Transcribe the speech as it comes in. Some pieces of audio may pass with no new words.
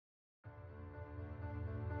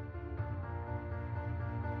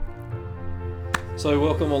So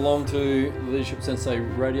welcome along to the Leadership Sensei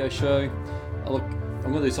Radio Show. Look,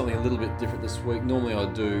 I'm going to do something a little bit different this week. Normally I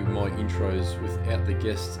do my intros without the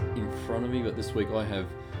guest in front of me, but this week I have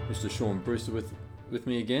Mr. Shaun Brewster with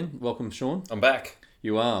me again. Welcome, Shaun. I'm back.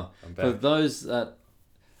 You are. I'm back. For those that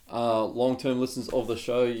are long-term listeners of the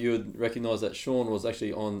show, you would recognise that Shaun was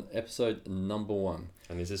actually on episode number 1.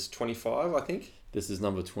 And is this 25, I think? This is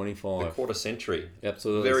number 25. A quarter century.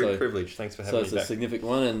 Absolutely. Very privileged. Thanks for having me back. back. So it's a significant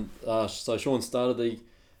one. And so Shaun started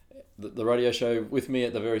the radio show with me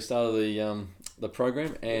at the very start of the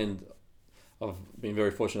program, and I've been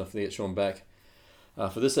very fortunate enough to get Shaun back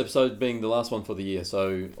for this episode being the last one for the year.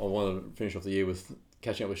 So I want to finish off the year with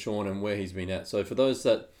catching up with Shaun and where he's been at. So for those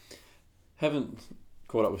that haven't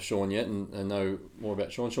caught up with Shaun yet and know more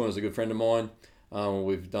about Shaun is a good friend of mine.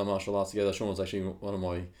 We've done martial arts together. Shaun was actually one of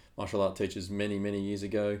my martial art teachers many years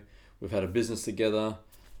ago. We've had a business together.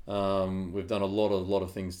 We've done a lot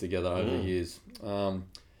of things together over the years.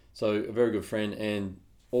 So a very good friend, and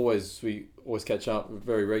we always catch up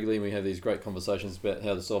very regularly, and we have these great conversations about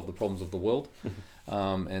how to solve the problems of the world.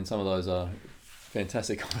 And some of those are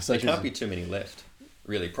fantastic conversations. There can't be too many left,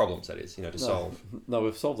 really, problems that is, to solve. No,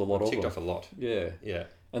 we've solved a lot of them. Ticked off a lot. Yeah. Yeah.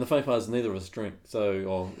 And the funny part is neither of us drink,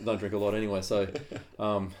 or don't drink a lot anyway, so...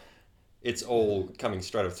 it's all coming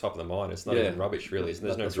straight off the top of the mind. It's not even rubbish, really.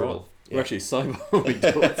 There's no drivel. Right. Yeah. We're actually sober when we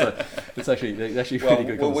do it, so it's actually pretty good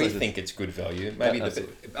conversation. Well, we think it's good value. Maybe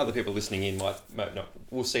other people listening in might not.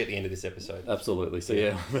 We'll see at the end of this episode. Absolutely.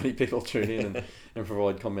 So many people tune in and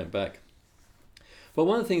provide comment back. But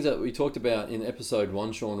one of the things that we talked about in episode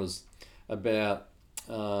 1, Shaun, was about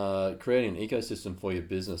creating an ecosystem for your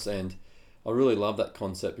business, and I really love that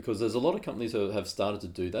concept because there's a lot of companies who have started to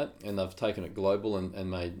do that, and they've taken it global and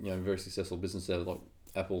made very successful business out of, like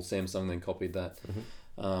Apple, Samsung, then copied that.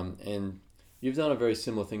 And you've done a very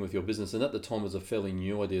similar thing with your business, and at the time it was a fairly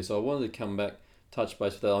new idea. So I wanted to come back, touch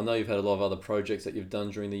base with that. I know you've had a lot of other projects that you've done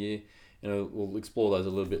during the year, and we'll explore those a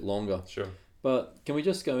little bit longer. Sure. But can we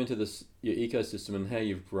just go into your ecosystem and how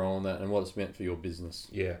you've grown that and what it's meant for your business?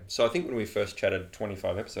 Yeah. So I think when we first chatted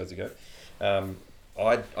 25 episodes ago,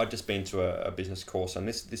 I'd just been to a business course, and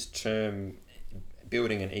this term,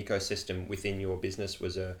 building an ecosystem within your business,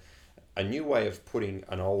 was a new way of putting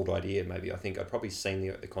an old idea, maybe. I think I'd probably seen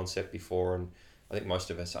the concept before, and I think most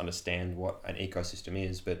of us understand what an ecosystem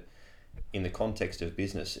is, but in the context of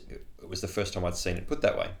business, it was the first time I'd seen it put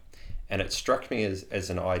that way. And it struck me as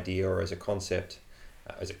an idea or as a concept,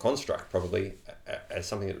 as a construct probably, as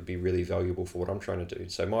something that would be really valuable for what I'm trying to do.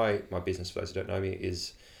 So my business, for those who don't know me,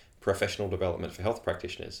 is professional development for health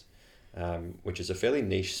practitioners, which is a fairly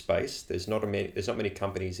niche space. There's not many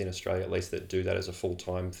companies in Australia, at least, that do that as a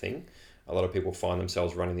full-time thing. A lot of people find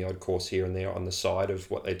themselves running the odd course here and there on the side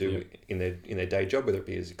of what they do in their day job, whether it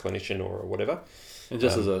be as a clinician or whatever. And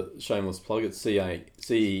just as a shameless plug, it's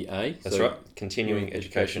CEA. That's right, Continuing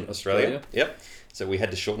Education Australia. Yep. So we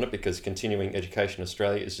had to shorten it because Continuing Education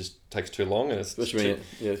Australia just takes too long, and it's especially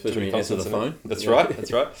when you answer the phone. That's right.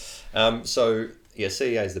 So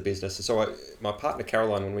CEA is the business. So my partner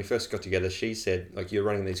Caroline, when we first got together, she said, like, you're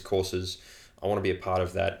running these courses, I want to be a part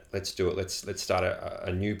of that. Let's do it. Let's start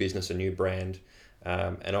a new business, a new brand.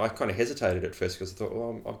 And I kind of hesitated at first because I thought,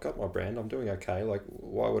 well, I've got my brand, I'm doing okay. Like,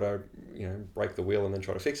 why would I, break the wheel and then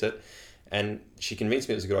try to fix it? And she convinced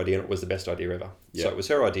me it was a good idea, and it was the best idea ever. Yep. So it was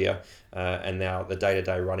her idea, and now the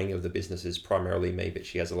day-to-day running of the business is primarily me, but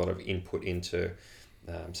she has a lot of input into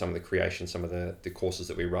some of the creation, some of the courses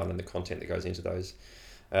that we run and the content that goes into those.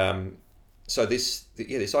 So this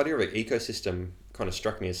idea of an ecosystem kind of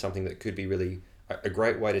struck me as something that could be really a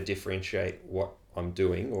great way to differentiate what I'm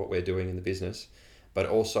doing or what we're doing in the business, but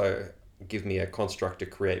also give me a construct to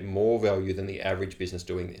create more value than the average business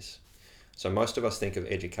doing this. So most of us think of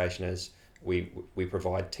education as we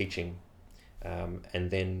provide teaching, and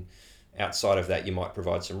then outside of that you might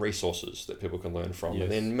provide some resources that people can learn from. Yes.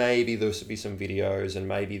 And then maybe there'll be some videos, and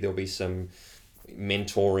maybe there'll be some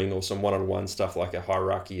mentoring or some one-on-one stuff, like a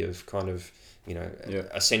hierarchy of kind of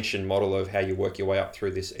ascension model of how you work your way up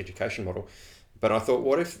through this education model. But I thought,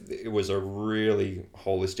 what if it was a really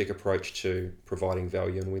holistic approach to providing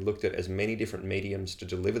value, and we looked at as many different mediums to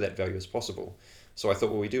deliver that value as possible? So I thought,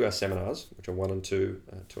 well, we do our seminars, which are 1 and 2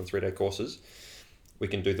 and 3 day courses. We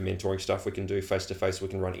can do the mentoring stuff. We can do face-to-face. We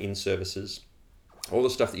can run in-services, all the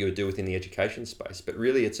stuff that you would do within the education space. But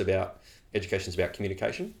really, education's about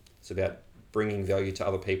communication. It's about bringing value to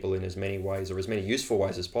other people in as many ways, or as many useful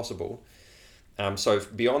ways as possible. So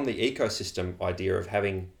beyond the ecosystem idea of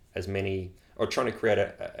having as many, or trying to create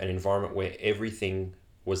an environment where everything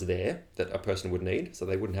was there that a person would need, so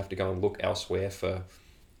they wouldn't have to go and look elsewhere for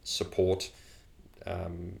support,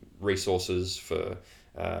 resources, for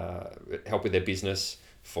help with their business,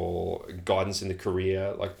 for guidance in the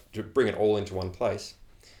career, like to bring it all into one place.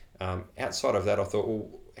 Outside of that, I thought, well,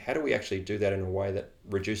 how do we actually do that in a way that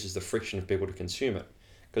reduces the friction of people to consume it?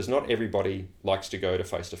 Because not everybody likes to go to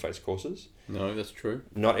face-to-face courses. No, that's true.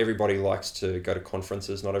 Not everybody likes to go to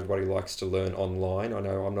conferences. Not everybody likes to learn online. I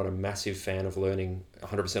know I'm not a massive fan of learning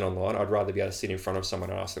 100% online. I'd rather be able to sit in front of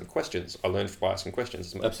someone and ask them questions. I learn by asking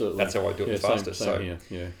questions. Absolutely. That's how I do it the fastest. Same here.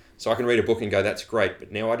 Yeah. So I can read a book and go, that's great,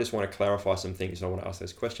 but now I just want to clarify some things and I want to ask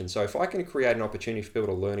those questions. So if I can create an opportunity for people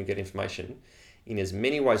to learn and get information in as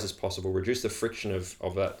many ways as possible, reduce the friction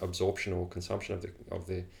of that absorption or consumption of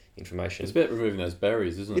the information. It's about removing those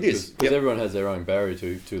barriers, isn't it? It is. Because everyone has their own barrier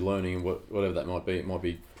to learning, and whatever that might be. It might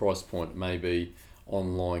be price point, it may be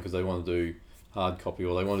online because they want to do hard copy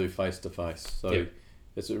or they want to do face-to-face. So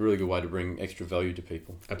it's a really good way to bring extra value to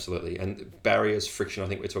people. Absolutely. And barriers, friction, I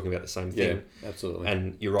think we're talking about the same thing. Yeah, absolutely.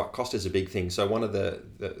 And you're right, cost is a big thing. So one of the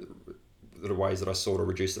ways that I saw to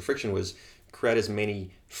reduce the friction was create as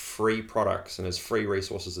many free products and as free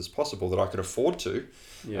resources as possible that I could afford to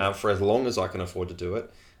for as long as I can afford to do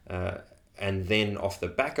it. And then off the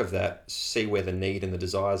back of that, see where the need and the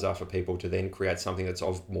desires are for people to then create something that's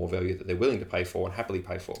of more value that they're willing to pay for and happily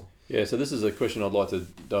pay for. Yeah, so this is a question I'd like to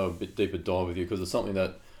do a bit deeper dive with you, because it's something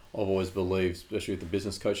that I've always believed, especially with the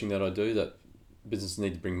business coaching that I do, that businesses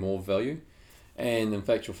need to bring more value. And in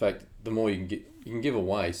fact, the more you can give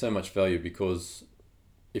away so much value, because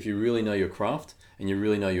if you really know your craft and you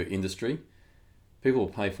really know your industry, people will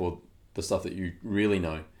pay for the stuff that you really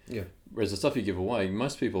know. Yeah. Whereas the stuff you give away,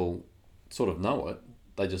 most people sort of know it,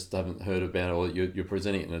 they just haven't heard about it, or you're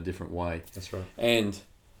presenting it in a different way. That's right. And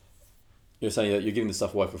you're saying that you're giving the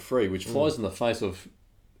stuff away for free, which flies in the face of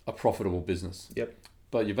a profitable business. Yep.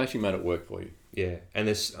 But you've actually made it work for you. Yeah, and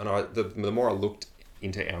the more I looked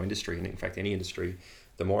into our industry, and in fact any industry,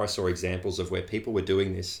 the more I saw examples of where people were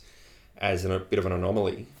doing this as a bit of an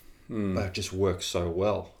anomaly, but it just works so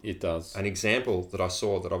well. It does. An example that I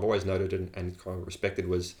saw that I've always noted and kind of respected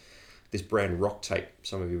was this brand Rock Tape.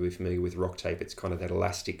 Some of you will be familiar with Rock Tape. It's kind of that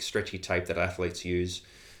elastic, stretchy tape that athletes use.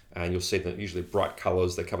 And you'll see that usually bright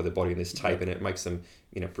colours, they cover the body in this tape, and it makes them,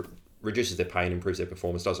 reduces their pain, improves their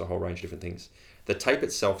performance, does a whole range of different things. The tape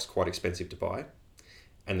itself is quite expensive to buy,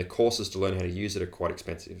 and the courses to learn how to use it are quite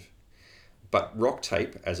expensive. But Rock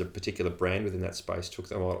Tape, as a particular brand within that space, took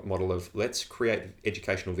the model of, let's create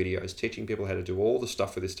educational videos teaching people how to do all the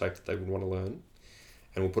stuff with this tape that they would want to learn,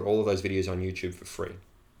 and we'll put all of those videos on YouTube for free.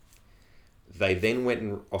 They then went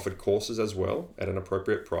and offered courses as well at an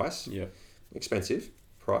appropriate price. Yeah. Expensive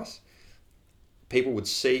price. People would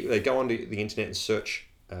see, they'd go onto the internet and search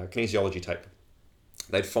kinesiology tape.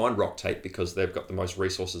 They'd find Rock Tape because they've got the most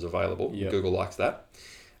resources available. Yep. Google likes that.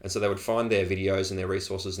 And so they would find their videos and their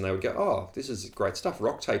resources and they would go, oh, this is great stuff.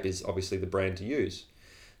 Rock Tape is obviously the brand to use.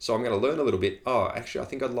 So I'm going to learn a little bit. Oh, actually, I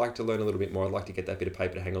think I'd like to learn a little bit more. I'd like to get that bit of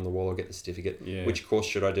paper to hang on the wall or get the certificate. Yeah. Which course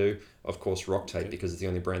should I do? Of course, Rock Tape, because it's the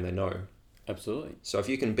only brand they know. Absolutely. So if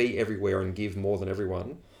you can be everywhere and give more than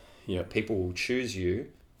everyone, people will choose you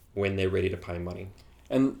when they're ready to pay money.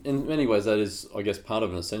 And in many ways, that is, I guess, part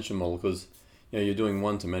of an ascension model, because you're doing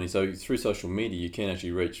one-to-many. So through social media, you can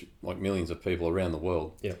actually reach like millions of people around the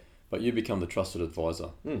world. Yeah. But you become the trusted advisor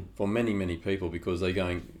for many, many people, because they're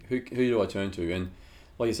going, who do I turn to? And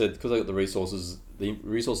like you said, because they got the resources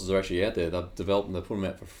are actually out there. They've developed and they put them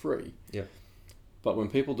out for free. Yeah. But when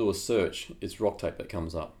people do a search, it's Rock Tape that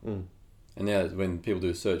comes up. And now when people do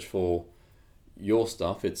a search for your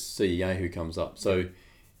stuff, it's CEA who comes up. So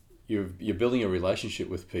you're building a relationship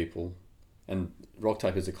with people, and Rock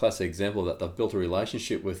Tape is a classic example of that. They've built a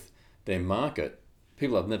relationship with their market,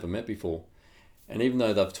 people I've never met before. And even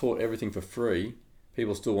though they've taught everything for free,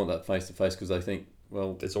 people still want that face-to-face because they think,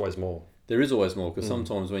 well... There's always more. There is always more, because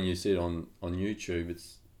sometimes when you see it on YouTube,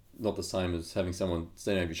 it's not the same as having someone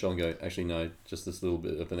stand over your shoulder and go, actually, no, just this little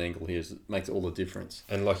bit of an angle here makes all the difference.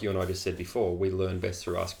 And like you and I just said before, we learn best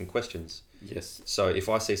through asking questions. Yes. So if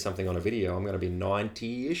I see something on a video, I'm going to be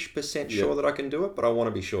 90-ish% sure that I can do it, but I want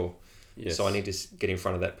to be sure. Yes. So I need to get in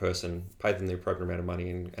front of that person, pay them the appropriate amount of money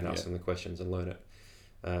and ask them the questions and learn it.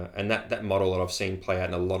 And that model that I've seen play out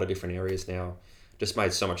in a lot of different areas now just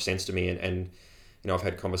made so much sense to me. And I've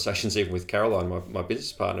had conversations even with Caroline, my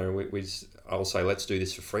business partner, and I'll say, let's do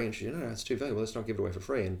this for free. And she, no, it's too valuable. Let's not give it away for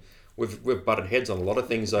free. And we've butted heads on a lot of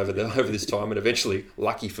things over this time. And eventually,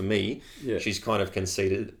 lucky for me, she's kind of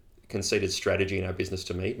conceded strategy in our business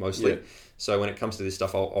to me mostly. Yeah. So when it comes to this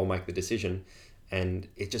stuff, I'll make the decision. And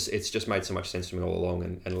it's just made so much sense to me all along.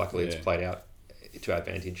 And luckily it's played out to our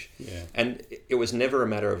advantage. Yeah. And it was never a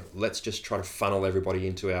matter of let's just try to funnel everybody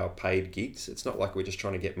into our paid gigs. It's not like we're just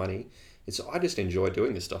trying to get money. I just enjoy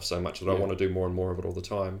doing this stuff so much that I want to do more and more of it all the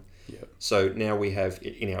time. Yeah. So now we have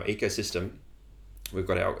in our ecosystem, we've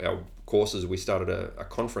got our courses. We started a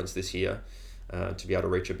conference this year to be able to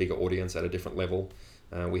reach a bigger audience at a different level.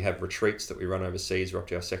 We have retreats that we run overseas. We're up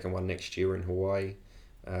to our second one next year in Hawaii.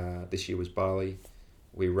 This year was Bali.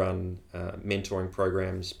 We run mentoring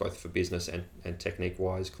programs both for business and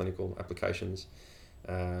technique-wise, clinical applications.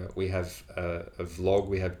 We have a vlog.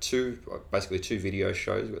 We have two video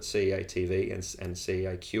shows. We've got CEA TV and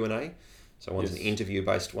CEA Q&A. So one's an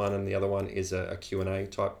interview-based one, and the other one is a Q&A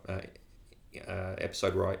type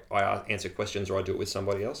episode where I answer questions or I do it with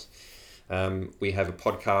somebody else. We have a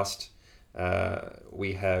podcast.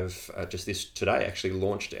 We have just today actually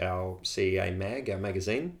launched our CEA mag, our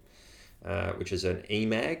magazine, which is an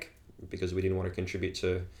e-mag, because we didn't want to contribute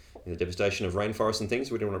to the devastation of rainforests and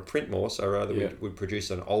things. We didn't want to print more, so rather we'd produce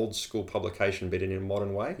an old school publication but in a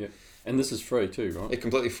modern way. Yeah. And this is free too, right? It's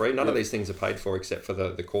completely free. None of these things are paid for except for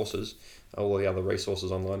the courses. All the other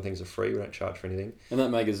resources online, things are free. We don't charge for anything. And that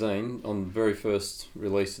magazine, on the very first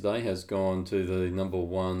release today, has gone to the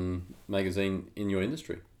 #1 magazine in your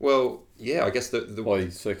industry. Well, yeah, I guess by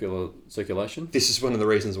circulation. This is one of the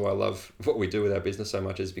reasons why I love what we do with our business so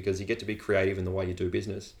much, is because you get to be creative in the way you do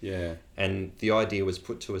business. Yeah. And the idea was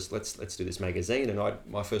put to us, let's do this magazine. And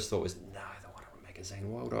my first thought was, no, I don't want a magazine.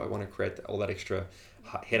 Why would I want to create all that extra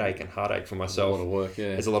headache and heartache for myself? It's a lot of work, yeah.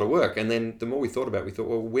 It's a lot of work. And then the more we thought about it, we thought,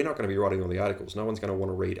 well, we're not going to be writing all the articles. No one's going to want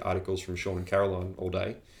to read articles from Shaun and Caroline all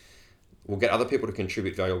day. We'll get other people to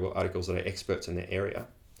contribute valuable articles that are experts in their area.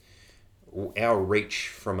 Our reach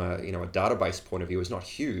from a database point of view is not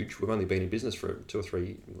huge. We've only been in business for 2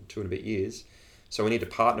 and a bit years. So we need to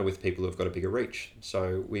partner with people who've got a bigger reach.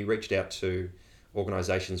 So we reached out to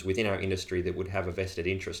organisations within our industry that would have a vested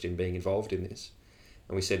interest in being involved in this.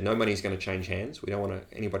 And we said, no money's going to change hands. We don't want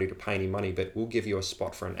anybody to pay any money, but we'll give you a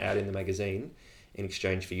spot for an ad in the magazine in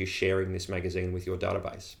exchange for you sharing this magazine with your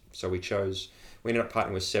database. So we ended up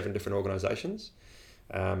partnering with 7 different organisations.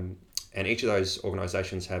 And each of those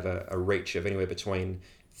organisations have a reach of anywhere between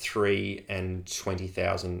 3 and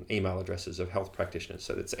 20,000 email addresses of health practitioners.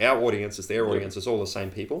 So it's our audience, it's their audience, it's all the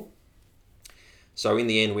same people. So in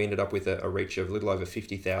the end, we ended up with a reach of a little over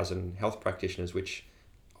 50,000 health practitioners, which,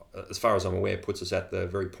 as far as I'm aware, puts us at the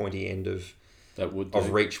very pointy end of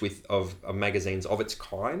reach of magazines of its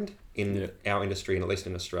kind in our industry, and at least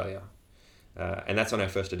in Australia. And that's on our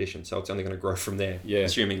first edition, so it's only going to grow from there,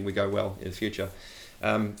 assuming we go well in the future.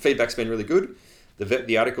 Feedback's been really good.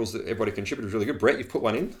 The articles that everybody contributed was really good. Brett, you've put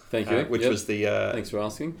one in. Thank you. Which was the... Thanks for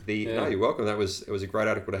asking. No, you're welcome. It was a great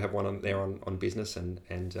article to have one on there on business and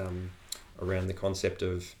around the concept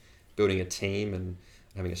of building a team and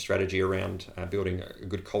having a strategy around building a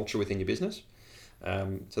good culture within your business.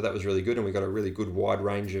 So that was really good, and we got a really good wide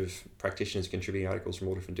range of practitioners contributing articles from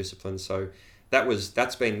all different disciplines. So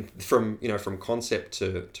that's been from concept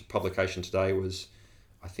to publication today was,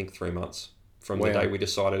 I think, 3 months from the day we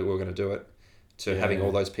decided we were going to do it to having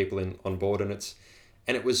all those people on board, and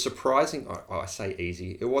it was surprising. I say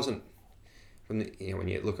easy. It wasn't when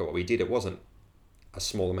you look at what we did, it wasn't a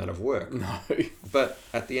small amount of work. No. But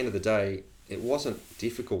at the end of the day, it wasn't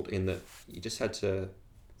difficult in that you just had to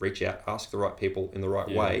reach out, ask the right people in the right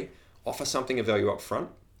way, offer something of value up front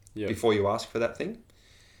before you ask for that thing.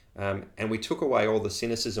 And we took away all the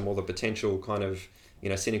cynicism or the potential kind of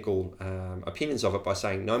cynical opinions of it by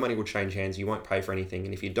saying no money will change hands, you won't pay for anything,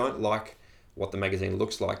 and if you don't like what the magazine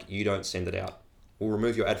looks like, you don't send it out. We'll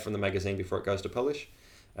remove your ad from the magazine before it goes to publish.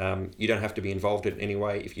 You don't have to be involved in it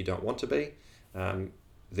anyway if you don't want to be.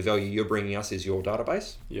 The value you're bringing us is your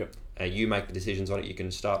database. Yep. You make the decisions on it. You can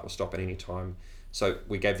start or stop at any time. So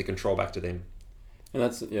we gave the control back to them. And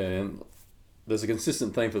and there's a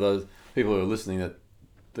consistent theme for those people who are listening, that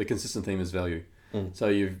the consistent theme is value. So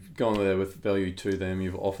you've gone there with value to them,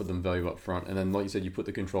 you've offered them value up front, and then, like you said, you put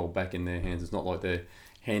the control back in their hands. It's not like they're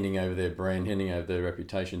handing over their brand, handing over their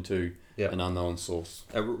reputation to an unknown source.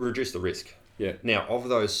 Reduce the risk. Yeah. Now, of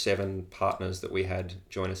those 7 partners that we had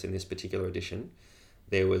join us in this particular edition,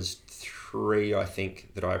 there was 3, I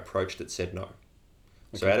think, that I approached that said no.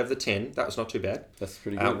 Okay. So out of the 10, that was not too bad. That's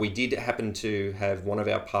pretty good. We did happen to have one of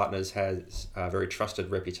our partners has a very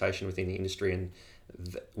trusted reputation within the industry, and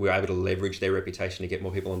we were able to leverage their reputation to get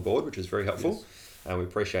more people on board, which was very helpful. Yes. We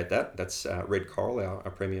appreciate that. That's Red Coral,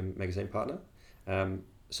 our premium magazine partner.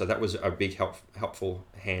 So that was a big helpful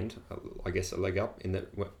hand, I guess, a leg up, in that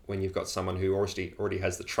when you've got someone who already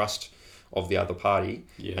has the trust of the other party,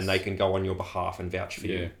 and they can go on your behalf and vouch for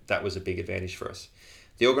you. That was a big advantage for us.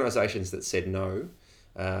 The organisations that said no,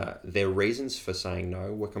 Their reasons for saying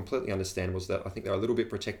no were completely understandable. That I think they're a little bit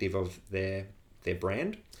protective of their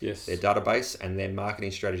brand, yes, their database, and their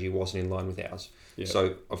marketing strategy wasn't in line with ours. Yeah.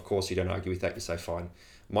 So, of course, you don't argue with that. You say, fine.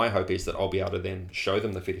 My hope is that I'll be able to then show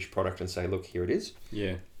them the finished product and say, look, here it is.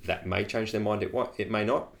 Yeah. That may change their mind. It may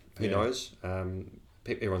not. Who Yeah. knows?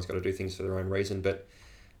 Everyone's got to do things for their own reason. But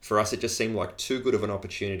for us, it just seemed like too good of an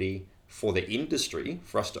opportunity for the industry,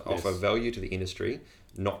 for us to offer value to the industry,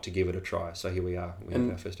 not to give it a try. So here we are. We have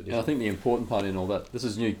our first edition. And I think the important part in all that, this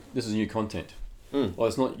is new content. Well,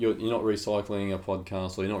 it's not you're not recycling a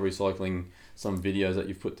podcast, or you're not recycling some videos that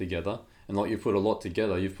you've put together. And like you've put a lot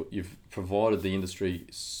together, you've provided the industry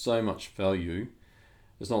so much value.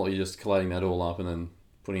 It's not like you're just collating that all up and then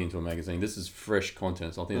putting it into a magazine. This is fresh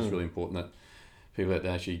content. So I think it's really important that people have to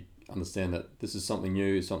actually understand that this is something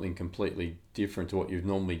new, it's something completely different to what you've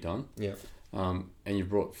normally done. Yeah. And you've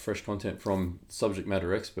brought fresh content from subject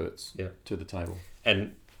matter experts to the table.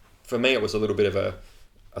 And for me, it was a little bit of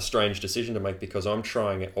a strange decision to make, because I'm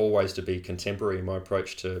trying always to be contemporary in my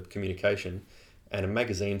approach to communication, and a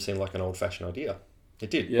magazine seemed like an old-fashioned idea. It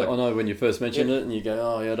did. Yeah, I know when you first mentioned it, and you go,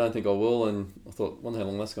 oh, yeah, I don't think I will, and I thought, wonder how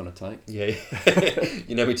long that's going to take. Yeah,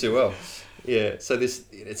 you know me too well. Yeah, so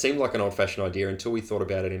it seemed like an old-fashioned idea until we thought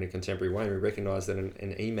about it in a contemporary way, and we recognised that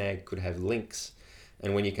an e-mag could have links,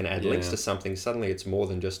 and when you can add links to something, suddenly it's more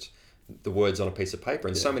than just the words on a piece of paper.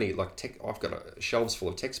 And so many, I've got shelves full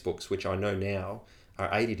of textbooks, which I know now are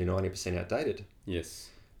 80 to 90% outdated. Yes.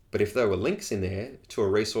 But if there were links in there to a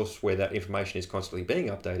resource where that information is constantly being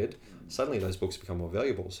updated, suddenly those books become more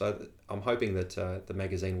valuable. So I'm hoping that the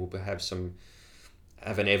magazine will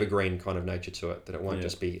have an evergreen kind of nature to it, that it won't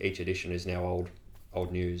just be each edition is now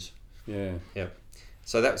old news. Yeah. Yeah.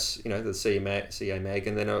 So that's, the CA Mag.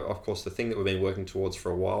 And then, of course, the thing that we've been working towards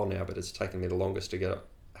for a while now, but it's taken me the longest to get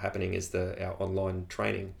happening, is our online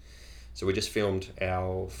training. So we just filmed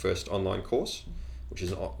our first online course, which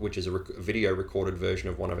is a video recorded version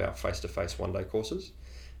of one of our face-to-face one-day courses.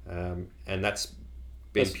 And that's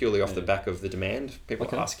been purely off the back of the demand. People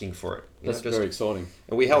are asking for it. That's very exciting.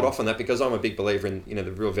 And we held off on that because I'm a big believer in,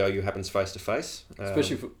 the real value happens face-to-face.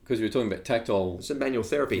 Especially because you were talking about tactile... It's a manual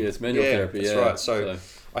therapy. Yeah, it's manual therapy, that's right. So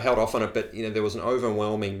I held off on it, but, there was an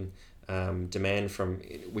overwhelming demand from...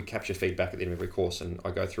 We capture feedback at the end of every course, and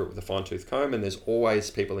I go through it with a fine-tooth comb, and there's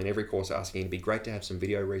always people in every course asking, it'd be great to have some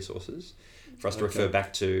video resources for us to refer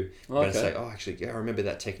back to, and say, oh, actually, I remember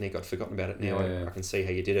that technique, I'd forgotten about it now, I can see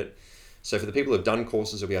how you did it. So for the people who've done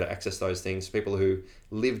courses, will be able to access those things. People who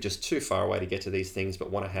live just too far away to get to these things,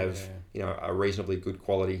 but want to have a reasonably good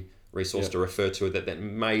quality resource to refer to, that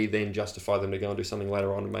may then justify them to go and do something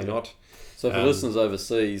later on, and may not. So for listeners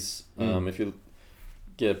overseas, if you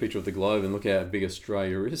get a picture of the globe and look how big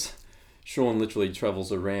Australia is, Shaun literally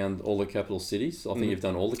travels around all the capital cities. I think you've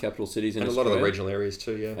done all the capital cities in Australia. And a lot of the regional areas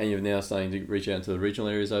too, yeah. And you're now starting to reach out into the regional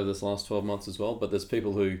areas over this last 12 months as well. But there's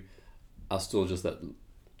people who are still just that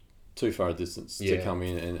too far a distance to come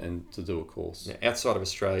in and to do a course. Yeah, outside of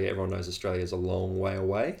Australia, everyone knows Australia is a long way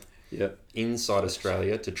away. Yep. Inside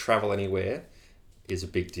Australia, to travel anywhere is a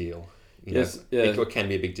big deal. It can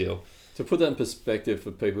be a big deal. To put that in perspective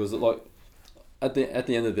for people, is it like at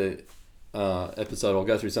the end of the episode, I'll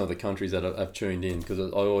go through some of the countries that have tuned in, because I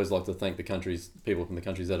always like to thank people from the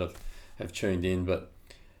countries that have tuned in. But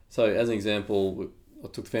so as an example, I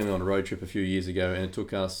took the family on a road trip a few years ago, and it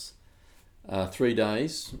took us 3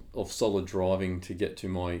 days of solid driving to get to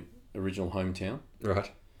my original hometown.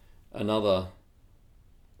 Right. Another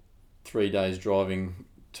 3 days driving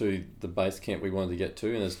to the base camp we wanted to get to,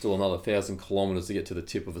 and there's still another 1,000 kilometres to get to the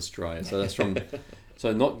tip of Australia. So that's from,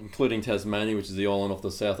 so not including Tasmania, which is the island off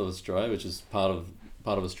the south of Australia, which is part of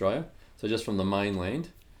Australia. So just from the mainland,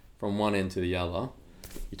 from one end to the other,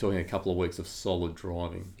 you're talking a couple of weeks of solid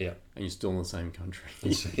driving. Yeah. And you're still in the same country.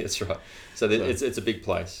 That's right. So it's a big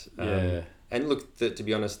place. And look, to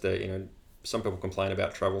be honest, some people complain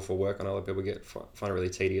about travel for work, and other people find it really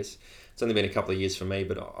tedious. It's only been a couple of years for me,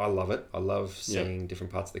 but I love it. I love seeing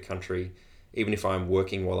different parts of the country, even if I'm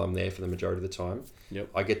working while I'm there for the majority of the time. Yep.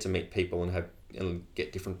 I get to meet people and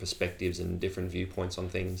get different perspectives and different viewpoints on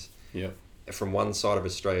things. Yep. From one side of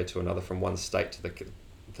Australia to another, from one state to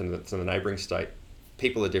the neighbouring state.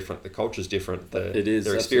 People are different, the culture's different,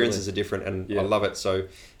 their experiences are different, and I love it. So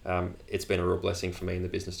it's been a real blessing for me in the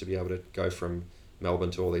business to be able to go from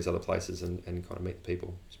Melbourne to all these other places and kind of meet the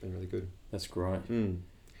people. It's been really good. That's great.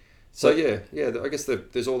 So I guess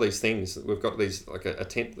there's all these things. We've got these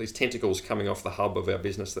these tentacles coming off the hub of our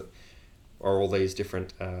business that are all these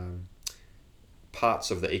different parts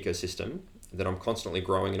of the ecosystem that I'm constantly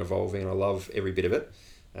growing and evolving, and I love every bit of it.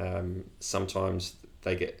 Sometimes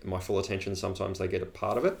they get my full attention. Sometimes they get a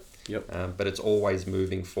part of it. Yep. But it's always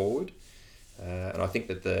moving forward. And I think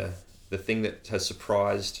that the thing that has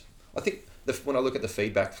surprised, I think when I look at the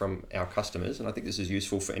feedback from our customers, and I think this is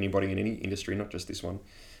useful for anybody in any industry, not just this one,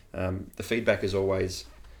 the feedback is always,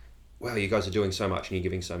 wow, you guys are doing so much and you're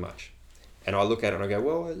giving so much. And I look at it and I go,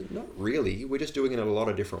 well, not really. We're just doing it in a lot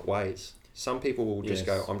of different ways. Some people will just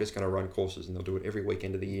go, I'm just going to run courses, and they'll do it every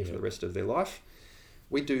weekend of the year for the rest of their life.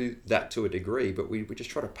 We do that to a degree, but we just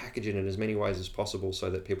try to package it in as many ways as possible so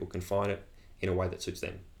that people can find it in a way that suits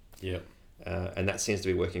them. Yeah. And that seems to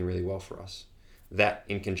be working really well for us. That,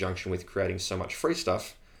 in conjunction with creating so much free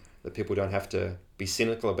stuff, that people don't have to be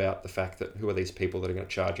cynical about the fact that who are these people that are going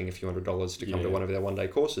to charging a few $100s to come to one of their one-day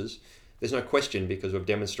courses. There's no question, because we've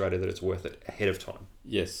demonstrated that it's worth it ahead of time.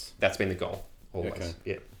 Yes. That's been the goal, always. Okay.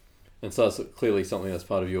 Yeah. And so it's clearly something that's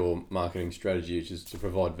part of your marketing strategy, which is to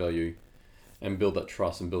provide value and build that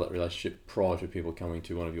trust and build that relationship prior to people coming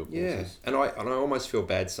to one of your courses. Yeah, and I almost feel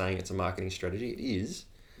bad saying it's a marketing strategy. It is,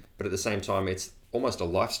 but at the same time, it's almost a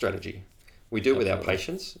life strategy. We do it with our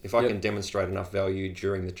patients. If I can demonstrate enough value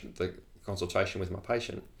during the consultation with my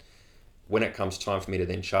patient, when it comes time for me to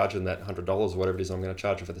then charge them that $100 or whatever it is I'm going to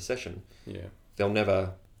charge them for the session, they'll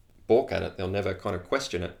never balk at it. They'll never kind of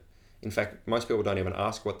question it. In fact, most people don't even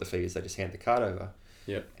ask what the fee is. They just hand the card over.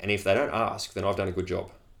 Yep. And if they don't ask, then I've done a good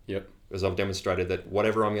job. Yep. Because I've demonstrated that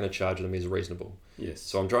whatever I'm going to charge them is reasonable. Yes.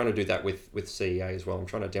 So I'm trying to do that with CEA as well. I'm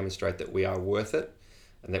trying to demonstrate that we are worth it,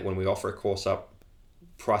 and that when we offer a course up,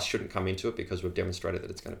 price shouldn't come into it, because we've demonstrated that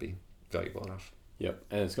it's going to be valuable enough. Yep.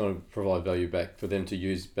 And it's going to provide value back for them to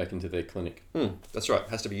use back into their clinic. That's right. It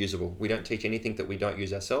has to be usable. We don't teach anything that we don't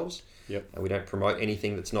use ourselves. Yep. And we don't promote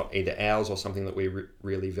anything that's not either ours or something that we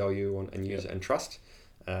really value and use and trust.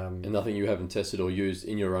 And nothing you haven't tested or used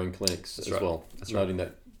in your own clinics as well. That's Noting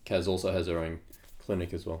that Kaz also has her own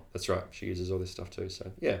clinic as well. That's right. She uses all this stuff too.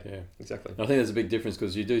 So yeah, exactly. And I think there's a big difference,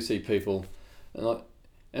 because you do see people,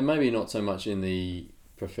 and maybe not so much in the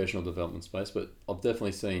professional development space, but I've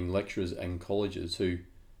definitely seen lecturers and colleges who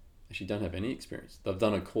actually don't have any experience. They've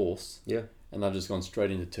done a course, and they've just gone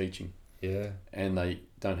straight into teaching. Yeah. And they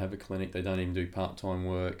don't have a clinic. They don't even do part-time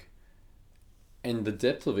work. And the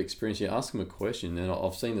depth of experience, you ask them a question, and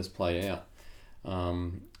I've seen this play out,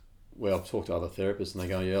 where I've talked to other therapists, and they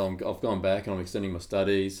go, I've gone back and I'm extending my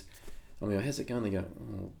studies. I mean, how's it going? They go,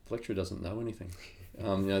 the lecturer doesn't know anything.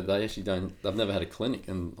 They actually don't, they've never had a clinic,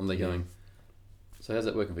 and they're going, so how's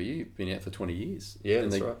that working for you? You've been out for 20 years. Yeah,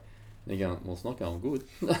 and that's right. They're going, well, it's not going good.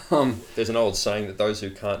 There's an old saying that those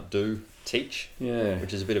who can't do, teach. Yeah.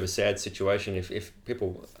 Which is a bit of a sad situation. If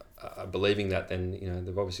people are believing that, then,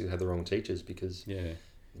 they've obviously had the wrong teachers, because,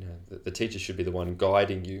 the teacher should be the one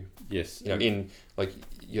guiding you. Yes. In like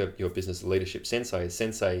your business, the Leadership Sensei.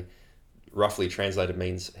 Sensei, roughly translated,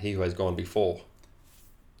 means he who has gone before.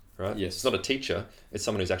 Right? Yes. It's not a teacher. It's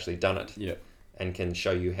someone who's actually done it. Yeah. And can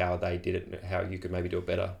show you how they did it and how you could maybe do it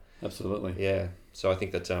better. Absolutely. Yeah. So I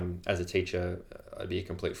think that as a teacher, I'd be a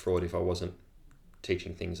complete fraud if I wasn't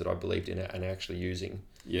teaching things that I believed in and actually using.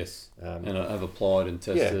 Yes. And I have applied and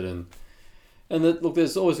tested and that, look,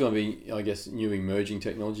 there's always going to be, I guess, new emerging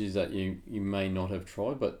technologies that you may not have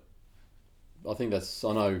tried, but I think I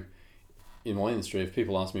know in my industry, if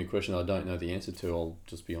people ask me a question I don't know the answer to, I'll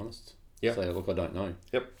just be honest. Yeah. Say, look, I don't know.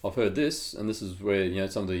 Yep. I've heard this, and this is where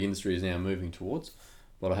some of the industry is now moving towards,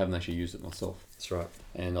 but I haven't actually used it myself. That's right.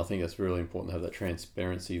 And I think that's really important to have that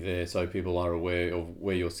transparency there, so people are aware of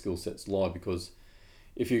where your skill sets lie. Because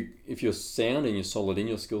if you're sound and you're solid in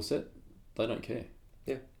your skill set, they don't care.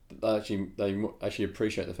 Yeah. They actually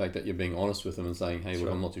appreciate the fact that you're being honest with them and saying, hey, That's look,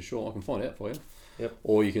 right. I'm not too sure. I can find out for you. Yep.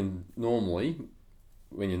 Or you can normally,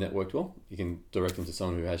 when you're networked well, you can direct them to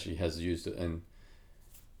someone who actually has used it. And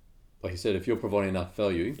like you said, if you're providing enough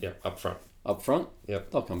value, up front,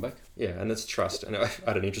 they'll come back. Yeah, and that's trust. And I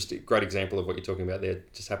had an great example of what you're talking about there.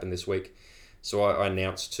 Just happened this week. So I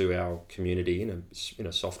announced to our community in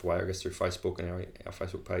a soft way, I guess through Facebook and our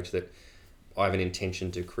Facebook page, that I have an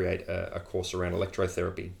intention to create a course around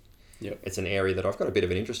electrotherapy. Yep. It's an area that I've got a bit of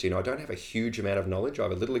an interest in. I don't have a huge amount of knowledge. I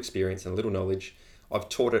have a little experience and a little knowledge. I've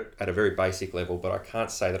taught it at a very basic level, but I can't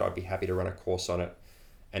say that I'd be happy to run a course on it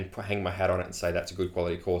and hang my hat on it and say that's a good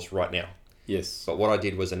quality course right now. Yes. But what I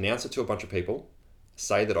did was announce it to a bunch of people,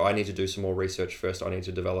 say that I need to do some more research first, I need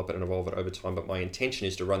to develop it and evolve it over time, but my intention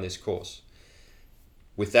is to run this course.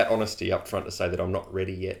 With that honesty up front to say that I'm not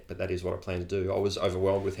ready yet, but that is what I plan to do. I was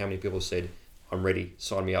overwhelmed with how many people said, I'm ready,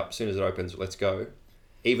 sign me up, as soon as it opens, let's go.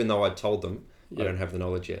 Even though I'd told them, I don't have the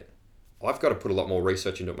knowledge yet. I've got to put a lot more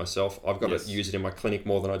research into it myself. I've got to use it in my clinic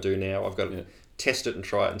more than I do now. I've got to test it and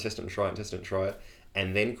try it and test it and try it and test it and try it,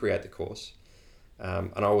 and then create the course.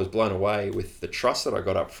 And I was blown away with the trust that I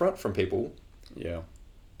got up front from people,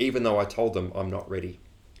 even though I told them I'm not ready.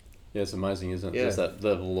 Yeah, it's amazing, isn't it? Yeah. Just that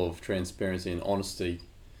level of transparency and honesty.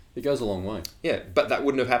 It goes a long way. Yeah, but that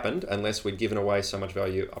wouldn't have happened unless we'd given away so much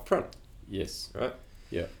value up front. Yes. Right?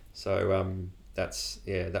 Yeah. So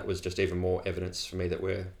that was just even more evidence for me that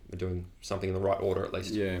we're doing something in the right order, at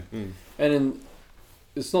least. Yeah. And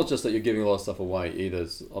it's not just that you're giving a lot of stuff away either.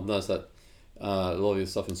 I've noticed that a lot of your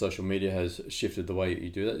stuff in social media has shifted the way you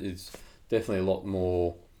do that. It's definitely a lot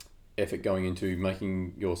more effort going into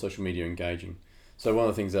making your social media engaging. So one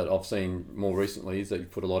of the things that I've seen more recently is that you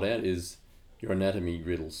put a lot out is your anatomy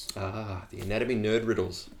riddles. The anatomy nerd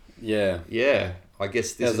riddles. Yeah. Yeah. I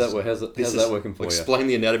guess how's that working for you? Explain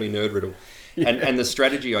the anatomy nerd riddle. Yeah. And the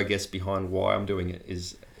strategy, I guess, behind why I'm doing it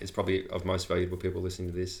is probably of most value to people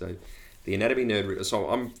listening to this. So the anatomy nerd riddle. So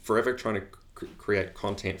I'm forever trying to create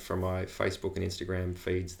content for my Facebook and Instagram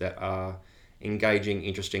feeds that are engaging,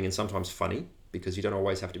 interesting, and sometimes funny, because you don't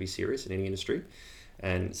always have to be serious in any industry.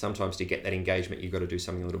 And sometimes to get that engagement, you've got to do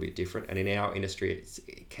something a little bit different. And in our industry,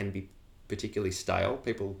 it can be particularly stale.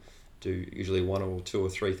 People do usually one or two or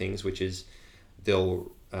three things, which is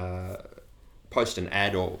they'll post an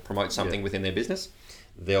ad or promote something within their business.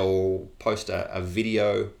 They'll post a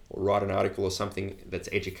video or write an article or something that's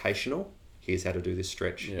educational. Here's how to do this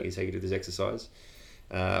stretch. Here's how you do this exercise.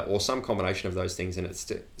 Or some combination of those things, and it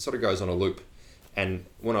sort of goes on a loop. And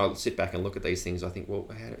when I sit back and look at these things, I think, well,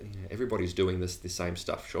 everybody's doing the same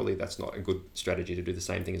stuff. Surely that's not a good strategy to do the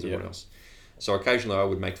same thing as everyone else. So occasionally I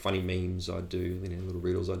would make funny memes. I'd do little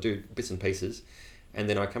riddles. I'd do bits and pieces. And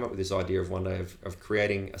then I come up with this idea of one day of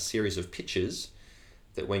creating a series of pictures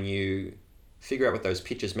that when you figure out what those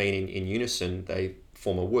pictures mean in unison, they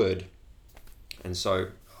form a word. And so,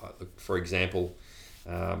 for example,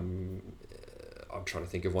 I'm trying to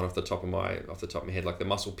think of one off the top of my head, like the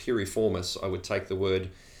muscle piriformis. I would take the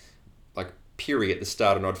word like piri at the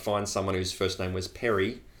start, and I'd find someone whose first name was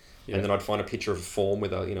Perry, and then I'd find a picture of a form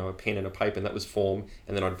with a pen and a paper, and that was form,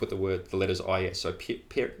 and then I'd put the letters IS, so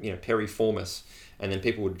piriformis, and then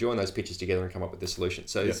people would join those pictures together and come up with the solution.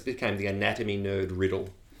 So this became the anatomy nerd riddle.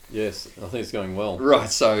 Yes, I think it's going well. Right,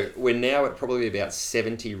 so we're now at probably about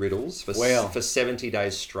 70 riddles for 70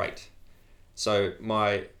 days straight. So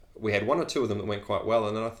we had one or two of them that went quite well,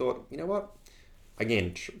 and then I thought, you know what?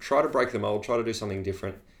 Again, try to break the mold, try to do something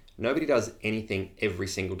different. Nobody does anything every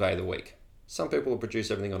single day of the week. Some people will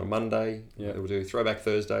produce everything on a Monday. They'll do throwback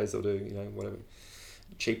Thursdays. They'll do, whatever,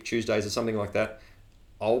 cheap Tuesdays or something like that.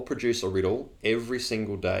 I'll produce a riddle every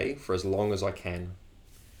single day for as long as I can,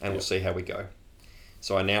 and we'll see how we go.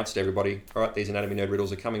 So I announced to everybody, all right, these Anatomy Nerd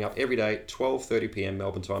riddles are coming up every day, 12:30 p.m.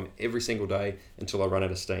 Melbourne time, every single day until I run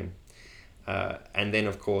out of steam. And then,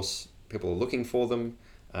 of course, people are looking for them.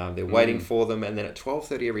 They're waiting for them. And then at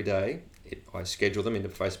 12:30 every day, I schedule them into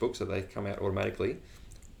Facebook so they come out automatically.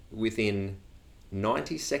 Within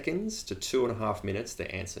 90 seconds to 2.5 minutes,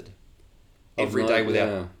 they're answered. Every day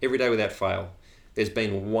without fail. There's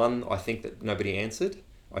been one, I think, that nobody answered.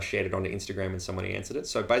 I shared it onto Instagram and somebody answered it.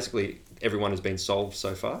 So basically, everyone has been solved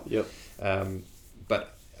so far. Yep.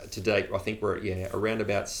 But to date, I think we're around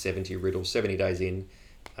about 70 riddles, 70 days in,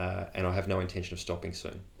 and I have no intention of stopping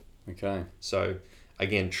soon. Okay. So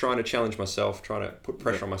again, trying to challenge myself, trying to put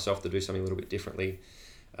pressure on myself to do something a little bit differently.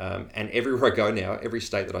 And everywhere I go now, every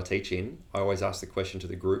state that I teach in, I always ask the question to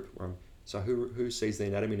the group, so who sees the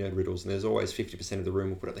Anatomy Nerd riddles? And there's always 50% of the room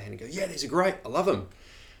will put up their hand and go, yeah, these are great, I love them.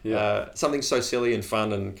 Yeah. Something so silly and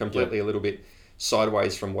fun and completely a little bit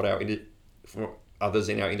sideways from what from what others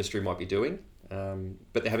in our industry might be doing,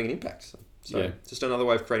 but they're having an impact. So just another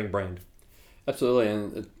way of creating brand. Absolutely,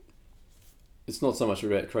 and it's not so much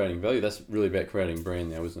about creating value, that's really about creating brand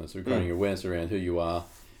now, isn't it? So creating awareness around who you are,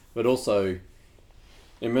 but also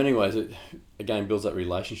in many ways it again builds that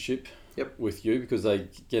relationship with you, because they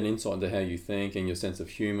get insight into how you think and your sense of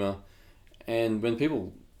humour. And when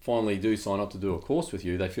people finally do sign up to do a course with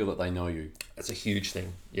you, they feel that they know you. That's a huge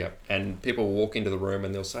thing. Yeah. And people will walk into the room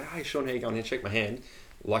and they'll say, hey, Shaun, how you going? Here, shake my hand,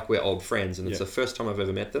 like we're old friends. And it's the first time I've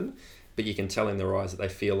ever met them, but you can tell in their eyes that they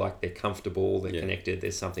feel like they're comfortable, they're connected,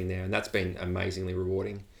 there's something there. And that's been amazingly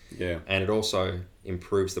rewarding. Yeah. And it also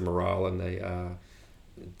improves the morale and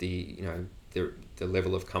the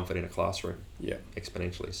level of comfort in a classroom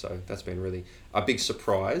exponentially. So that's been really a big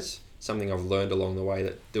surprise, something I've learned along the way,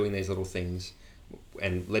 that doing these little things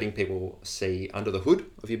and letting people see under the hood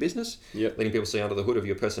of your business, letting people see under the hood of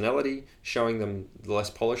your personality, showing them the less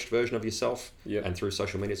polished version of yourself, and through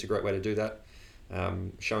social media it's a great way to do that.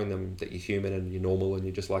 Showing them that you're human and you're normal and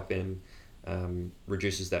you're just like them,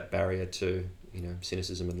 reduces that barrier to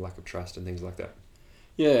cynicism and lack of trust and things like that.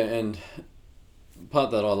 Yeah, and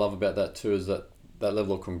part that I love about that too is that that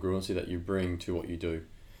level of congruency that you bring to what you do.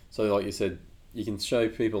 So like you said, you can show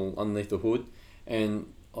people underneath the hood,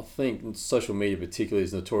 and I think social media particularly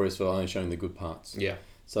is notorious for only showing the good parts. Yeah.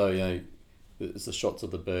 So, it's the shots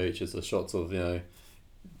of the beach, it's the shots of, the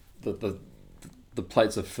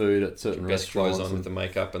plates of food at certain Best restaurants. clothes on with the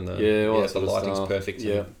makeup and the the lighting's stuff. perfect.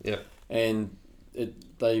 Yeah. Yep. And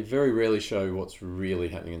they very rarely show what's really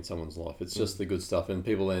happening in someone's life. It's just the good stuff, and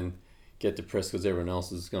people then get depressed because everyone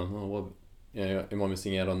else is going, oh, well, am I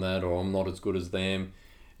missing out on that, or I'm not as good as them,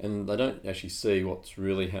 and they don't actually see what's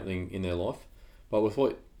really happening in their life. But with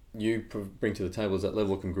what you bring to the table is that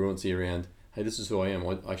level of congruency around, hey, this is who I am.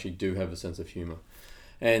 I actually do have a sense of humour,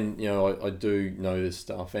 and I do know this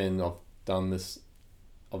stuff, and I've done this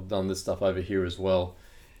stuff over here as well.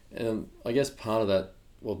 And I guess part of that,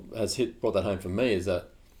 brought that home for me, is that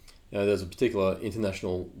there's a particular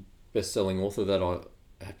international best-selling author that I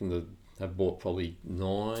happen to have bought probably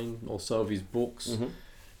 9 or so of his books. Mm-hmm.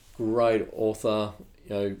 Great author,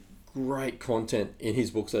 great content in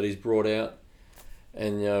his books that he's brought out,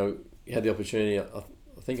 and had the opportunity. I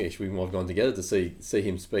think actually we might have gone together to see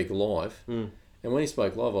him speak live. And when he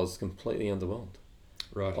spoke live, I was completely underwhelmed.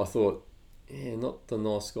 Right. I thought, not the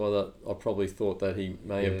nice guy that I probably thought that he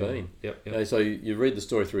may have been. Yep. So you read the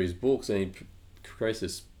story through his books, and he creates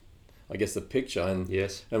this, I guess, the picture, and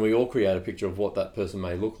we all create a picture of what that person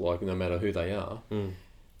may look like, no matter who they are,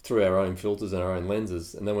 through our own filters and our own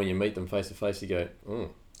lenses. And then when you meet them face to face, you go,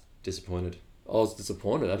 disappointed. I was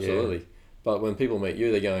disappointed, absolutely. Yeah. But when people meet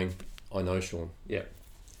you, they're going, I know Shaun. Yeah.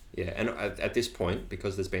 Yeah, and at this point,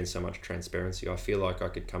 because there's been so much transparency, I feel like I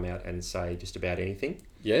could come out and say just about anything.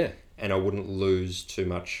 Yeah. And I wouldn't lose too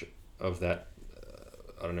much of that,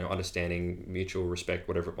 understanding, mutual respect,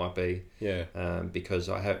 whatever it might be. Yeah. Because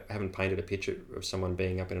I haven't painted a picture of someone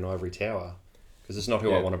being up in an ivory tower, because it's not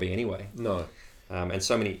who I want to be anyway. No. And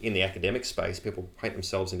so many in the academic space, people paint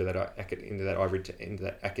themselves into that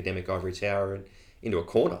academic ivory tower and into a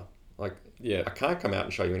corner. Like, I can't come out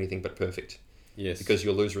and show you anything but perfect. Yes. Because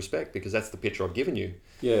you'll lose respect, because that's the picture I've given you.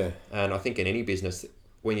 Yeah. And I think in any business,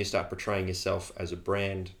 when you start portraying yourself as a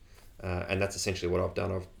brand, and that's essentially what I've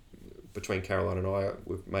done. Between Caroline and I,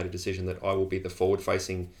 we've made a decision that I will be the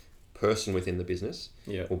forward-facing person within the business.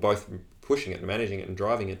 Yeah. We're both pushing it and managing it and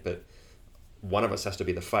driving it, but one of us has to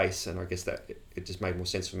be the face, and I guess that it just made more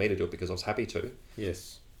sense for me to do it because I was happy to.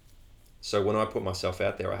 Yes. So when I put myself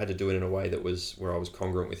out there, I had to do it in a way that was where I was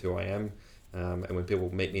congruent with who I am. And when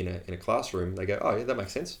people meet me in a classroom, they go, oh, yeah, that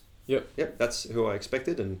makes sense. Yep, that's who I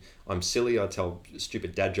expected. And I'm silly. I tell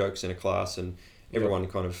stupid dad jokes in a class, and everyone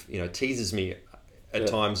kind of, teases me at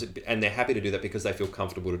times. And they're happy to do that because they feel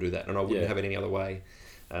comfortable to do that. And I wouldn't have it any other way.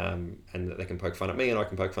 And they can poke fun at me, and I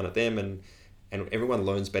can poke fun at them. And everyone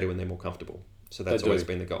learns better when they're more comfortable. So that's always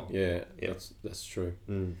been the goal. Yeah. That's true.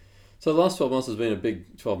 So the last 12 months has been a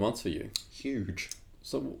big 12 months for you. Huge.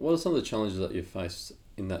 So what are some of the challenges that you've faced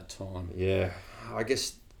in that time? Yeah, I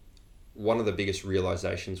guess one of the biggest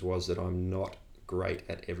realizations was that I'm not great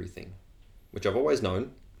at everything, which I've always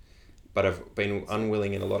known, but I've been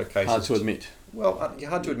unwilling in a lot of cases. Hard to admit. Well,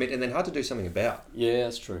 hard to admit, and then hard to do something about. Yeah,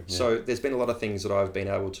 that's true. Yeah. So there's been a lot of things that I've been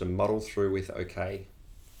able to muddle through with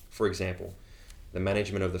For example, the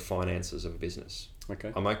management of the finances of a business.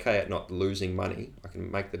 Okay. I'm okay at not losing money. I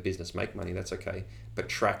can make the business make money, that's okay. But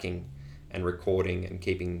tracking and recording and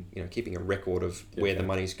keeping a record of where the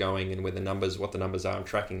money's going and what the numbers are, and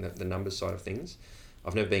tracking the numbers side of things.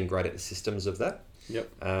 I've never been great at the systems of that.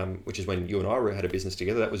 Yep. Which is when you and I had a business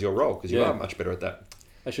together, that was your role, because you are much better at that.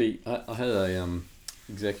 Actually, I had a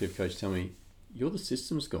executive coach tell me, you're the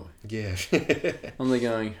systems guy. Yeah. I'm there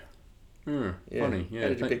going, funny. Yeah. How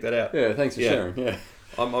did you pick that out? Yeah, thanks for sharing. Yeah.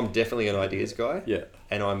 I'm definitely an ideas guy. Yeah.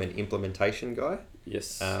 And I'm an implementation guy.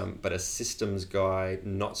 Yes. But a systems guy,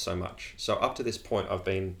 not so much. So up to this point, I've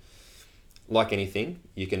been, like anything,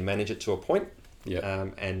 you can manage it to a point. Yeah.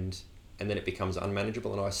 And then it becomes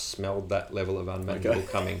unmanageable, and I smelled that level of unmanageable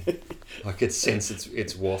coming. I could sense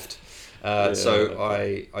its waft. I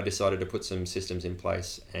decided to put some systems in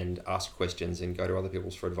place and ask questions and go to other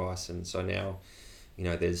people for advice. And so now,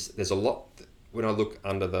 there's a lot. When I look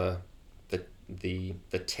under the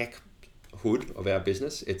tech hood of our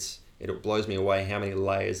business, it blows me away how many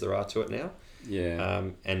layers there are to it now. Yeah.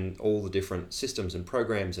 And all the different systems and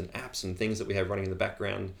programs and apps and things that we have running in the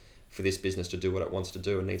background for this business to do what it wants to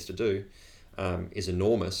do and needs to do is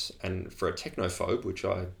enormous. And for a technophobe, which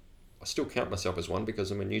I still count myself as one,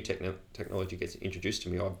 because when new technology gets introduced to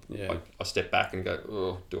me, I step back and go,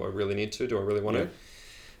 oh, do I really need to? Do I really want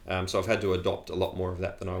to? So I've had to adopt a lot more of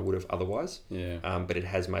that than I would have otherwise. Yeah. But it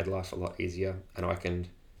has made life a lot easier, and I can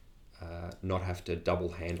not have to double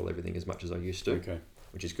handle everything as much as I used to. Okay.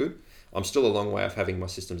 which is good. I'm still a long way off having my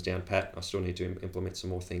systems down pat. I still need to implement some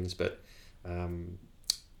more things, but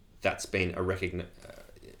that's been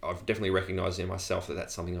I've definitely recognised in myself that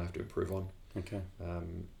that's something I have to improve on. Okay.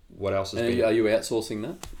 What else has been? Are you outsourcing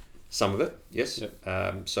that? Some of it, yes.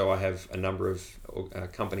 Yep. So I have a number of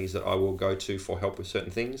companies that I will go to for help with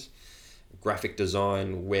certain things. Graphic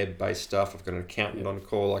design, web-based stuff. I've got an accountant on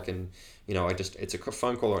call. I can, it's a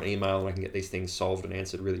phone call or an email, and I can get these things solved and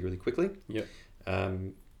answered really, really quickly. Yep.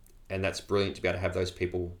 And that's brilliant to be able to have those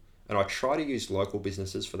people. And I try to use local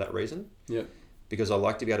businesses for that reason. Yep. Because I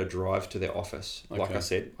like to be able to drive to their office. Okay. Like I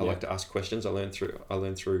said, I like to ask questions. I learn through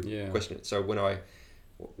questioning. So when I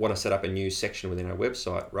want to set up a new section within our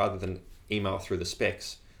website, rather than email through the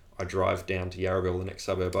specs, I drive down to Yarraville, the next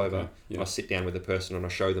suburb over, and I sit down with the person and I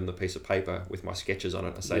show them the piece of paper with my sketches on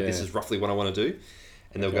it. I say, this is roughly what I want to do.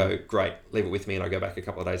 And they'll go, great, leave it with me. And I go back a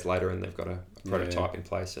couple of days later and they've got a prototype in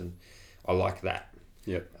place, and I like that.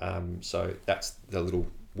 Yep. So that's the little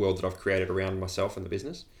world that I've created around myself and the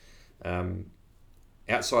business.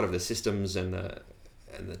 Outside of the systems and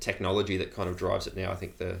the technology that kind of drives it now, I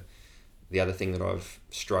think the other thing that I've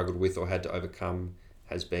struggled with or had to overcome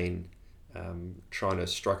has been trying to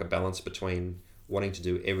strike a balance between wanting to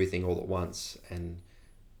do everything all at once and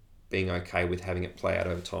being okay with having it play out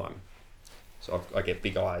over time. So I get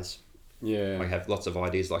big eyes. Yeah. I have lots of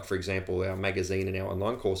ideas. Like, for example, our magazine and our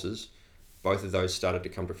online courses, both of those started to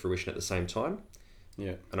come to fruition at the same time.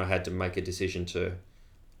 Yeah. And I had to make a decision to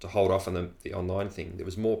hold off on the online thing. There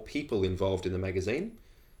was more people involved in the magazine,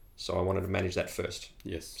 so I wanted to manage that first.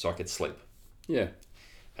 Yes. So I could sleep. Yeah.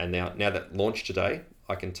 And now that launched today,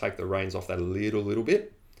 I can take the reins off that a little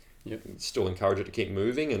bit. Yep. Still encourage it to keep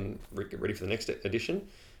moving and get ready for the next edition,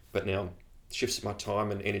 but now shifts my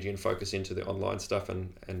time and energy and focus into the online stuff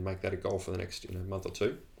and make that a goal for the next month or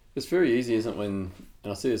two. It's very easy, isn't it, and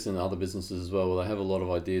I see this in other businesses as well, where they have a lot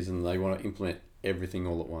of ideas and they want to implement everything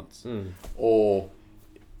all at once. Or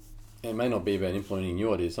it may not be about implementing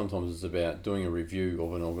new ideas. Sometimes it's about doing a review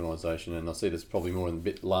of an organisation, and I see this probably more in a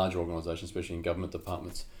bit larger organisations, especially in government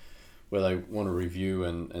departments, where they want to review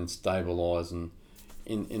and stabilise, and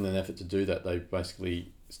in an effort to do that, they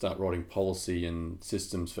basically start writing policy and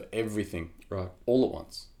systems for everything all at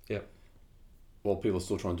once. Yep. While people are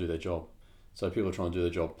still trying to do their job. So people are trying to do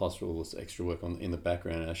their job plus all this extra work in the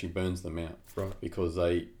background, and it actually burns them out. Right. Because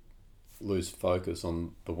they lose focus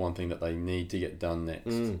on the one thing that they need to get done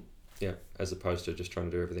next. Yeah, as opposed to just trying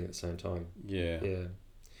to do everything at the same time. Yeah.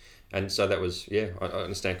 And so that was, I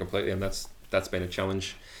understand completely, and that's been a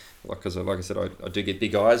challenge. Because like I said, I do get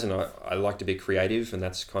big eyes, and I like to be creative, and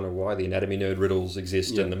that's kind of why the Anatomy Nerd Riddles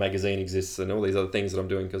exist and the magazine exists and all these other things that I'm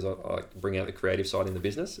doing, because I bring out the creative side in the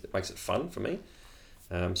business. It makes it fun for me.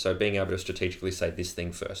 So being able to strategically say this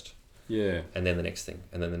thing first. Yeah. And then the next thing,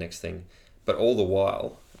 and then the next thing. But all the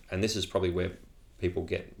while, and this is probably where people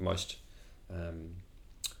get most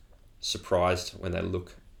surprised when they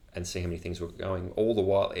look and see how many things we're going. All the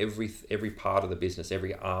while, every part of the business,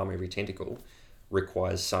 every arm, every tentacle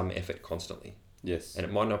requires some effort constantly. Yes. And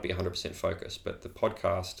it might not be 100% focus, but the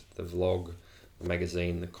podcast, the vlog, the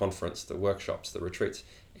magazine, the conference, the workshops, the retreats,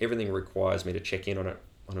 everything requires me to check in on it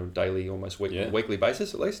on a daily, almost weekly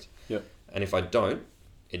basis at least. Yep. And if I don't,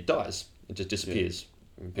 it dies. It just disappears.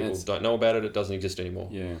 Yeah. People don't know about it. It doesn't exist anymore.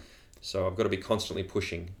 Yeah. So I've got to be constantly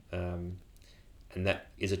pushing. And that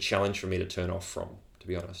is a challenge for me to turn off from, to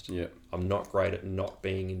be honest. Yeah. I'm not great at not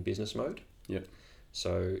being in business mode. Yep.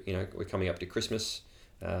 So, we're coming up to Christmas.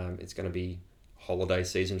 It's going to be holiday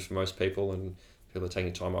season for most people, and people are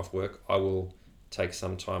taking time off work. I will take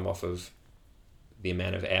some time off of the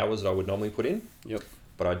amount of hours that I would normally put in. Yep.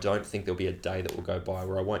 But I don't think there'll be a day that will go by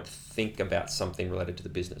where I won't think about something related to the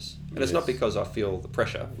business. And it's not because I feel the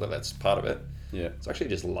pressure, well, that's part of it. Yeah. It's actually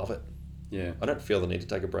just love it. Yeah. I don't feel the need to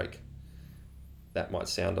take a break. That might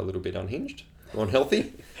sound a little bit unhinged or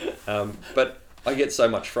unhealthy, but I get so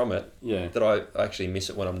much from it that I actually miss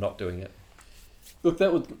it when I'm not doing it. Look,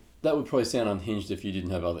 that would probably sound unhinged if you didn't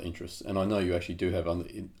have other interests, and I know you actually do have other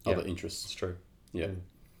interests. It's true. Yeah.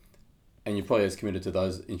 And you're probably as committed to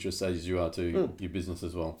those interests as you are to your business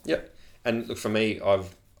as well. Yep. And look, for me,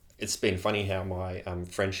 it's been funny how my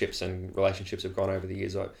friendships and relationships have gone over the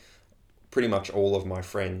years. Pretty much all of my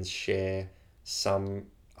friends share some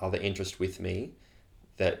other interest with me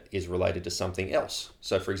that is related to something else.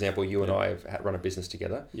 So, for example, you and I have run a business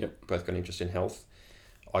together. Yep. Both got an interest in health.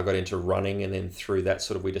 I got into running, and then through that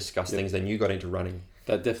sort of we discussed things. Then you got into running.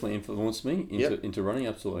 That definitely influenced me into running,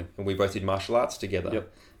 absolutely. And we both did martial arts together.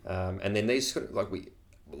 Yep. And then these sort of,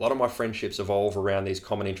 a lot of my friendships evolve around these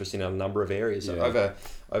common interests in a number of areas. Yeah.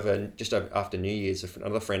 Over after New Year's,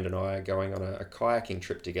 another friend and I are going on a kayaking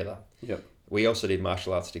trip together. Yep. we also did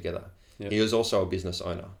martial arts together. Yep. He was also a business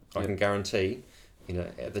owner. I can guarantee,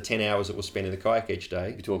 the 10 hours that we'll spend in the kayak each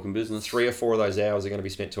day, You're talking business. 3 or 4 of those hours are going to be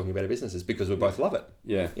spent talking about our businesses because we both love it.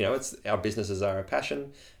 Yeah. It's our businesses are our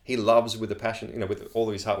passion. He loves with a passion, with all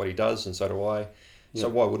of his heart what he does, and so do I. So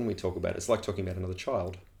why wouldn't we talk about it? It's like talking about another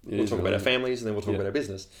child. We'll talk about our families, and then we'll talk about our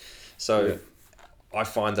business. So I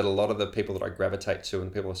find that a lot of the people that I gravitate to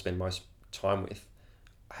and the people I spend most time with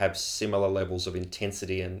have similar levels of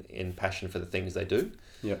intensity and passion for the things they do.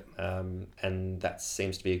 Yep. And that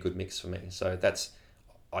seems to be a good mix for me. So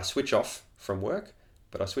I switch off from work,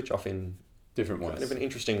 but I switch off in different ways. Kind of an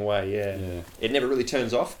interesting way, yeah. It never really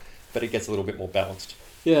turns off, but it gets a little bit more balanced.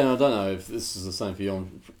 Yeah, and I don't know if this is the same for you.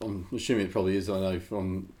 I'm assuming it probably is. I know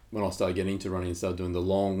from when I started getting into running and started doing the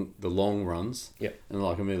long runs. Yep. And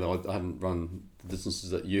like I haven't run the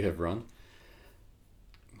distances that you have run.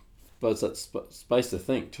 But it's that space to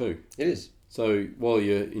think too. It is. So while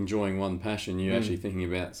you're enjoying one passion, you're actually thinking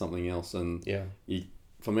about something else. And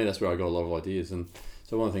for me, that's where I got a lot of ideas. And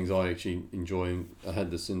so one of the things I actually enjoy, I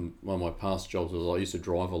had this in one of my past jobs, was I used to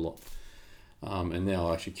drive a lot. And now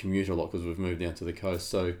I actually commute a lot because we've moved down to the coast.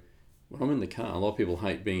 So when I'm in the car, a lot of people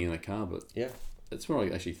hate being in a car, but that's where I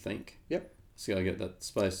actually think. Yep. So I get that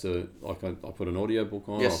space to, like, I put an audio book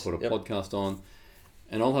on, Yes. I put a podcast on,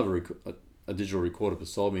 and I'll have a digital recorder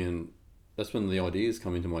beside me, and that's when the ideas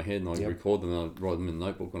come into my head, and I record them and I write them in a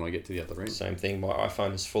notebook when I get to the other end. Same thing. My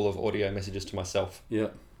iPhone is full of audio messages to myself. Yeah.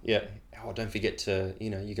 Yeah. Oh, don't forget to,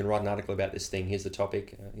 you can write an article about this thing. Here's the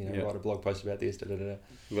topic. Write a blog post about this.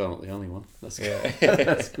 Well, I'm not the only one. That's good.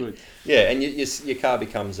 That's good. Yeah, and your car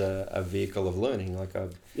becomes a vehicle of learning.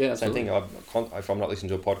 Same thing. If I'm not listening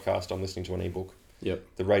to a podcast, I'm listening to an ebook. Yep.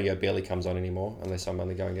 The radio barely comes on anymore unless I'm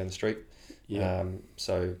only going down the street. Yeah.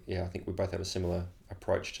 I think we both have a similar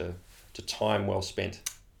approach to time well spent.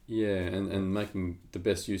 Yeah, and making the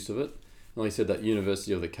best use of it. Like you said, that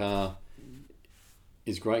university of the car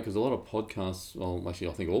is great because a lot of podcasts, well, actually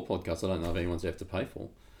I think all podcasts, I don't know if anyone's have to pay for,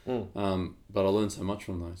 but I learned so much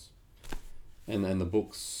from those. And the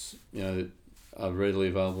books, are readily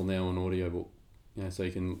available now on audiobook, so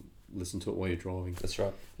you can listen to it while you're driving. That's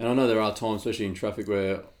right. And I know there are times, especially in traffic,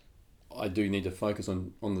 where I do need to focus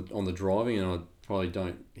on the driving, and I probably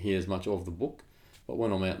don't hear as much of the book. But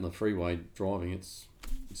when I'm out in the freeway driving, it's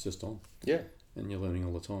just on. Yeah. And you're learning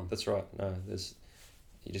all the time. That's right. No,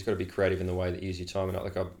 you just got to be creative in the way that you use your time. And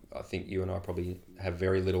I think you and I probably have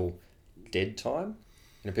very little dead time.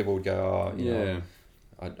 People would go,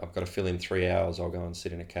 I've got to fill in 3 hours. I'll go and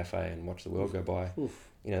sit in a cafe and watch the world go by. Oof.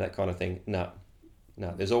 That kind of thing. No,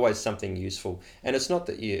 there's always something useful. And it's not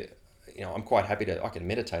that I'm quite happy I can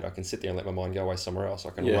meditate. I can sit there and let my mind go away somewhere else.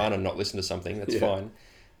 I can run and not listen to something. That's fine.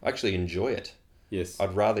 I actually enjoy it. Yes.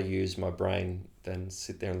 I'd rather use my brain than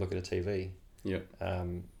sit there and look at a TV. Yeah.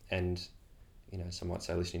 And, some might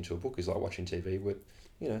say listening to a book is like watching TV. But,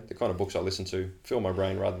 the kind of books I listen to fill my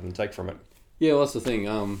brain rather than take from it. Yeah, well, that's the thing.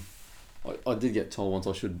 I did get told once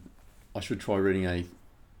I should try reading a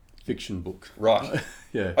fiction book. Right.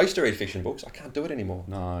 Yeah. I used to read fiction books. I can't do it anymore.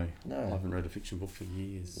 No. I haven't read a fiction book for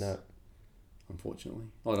years. No. Unfortunately.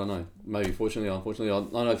 I don't know. Maybe fortunately, unfortunately.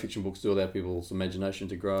 I know fiction books do allow people's imagination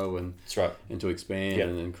to grow and That's right. and to expand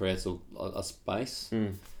and creates a space.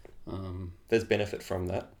 There's benefit from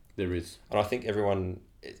that. There is. And I think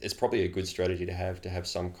it's probably a good strategy to have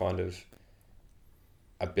some kind of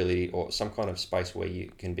ability or some kind of space where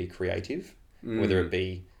you can be creative, whether it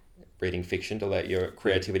be reading fiction to let your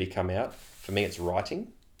creativity come out. For me, it's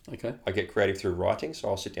writing. Okay. I get creative through writing, so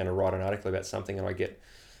I'll sit down and write an article about something, and I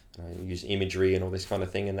use imagery and all this kind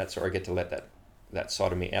of thing, and that's where I get to let that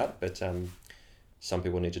side of me out. But some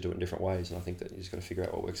people need to do it in different ways, and I think that you just got to figure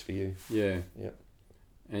out what works for you. Yeah. Yep.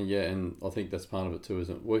 And I think that's part of it too,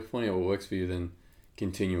 isn't it? Finding out what works for you, then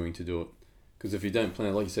continuing to do it. Because if you don't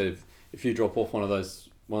plan, like you said, if you drop off one of those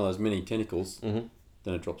mini tentacles, then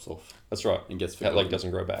it drops off. That's right. And gets forgotten. That leg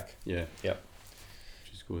doesn't grow back. Yeah. Yep.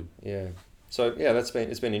 Which is good. Yeah. So it's been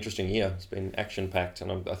an interesting year. It's been action packed,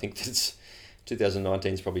 and I think that's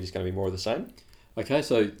 2019 is probably just going to be more of the same. Okay,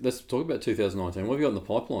 so let's talk about 2019. What have you got in the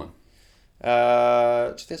pipeline?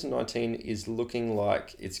 2019 is looking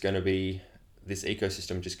like it's going to be this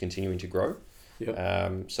ecosystem just continuing to grow.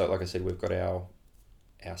 Yep. So like I said, we've got our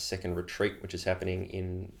second retreat, which is happening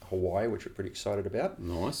in Hawaii, which we're pretty excited about.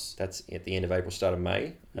 Nice. That's at the end of April, start of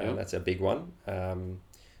May. Yep. That's our big one.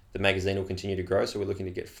 The magazine will continue to grow, so we're looking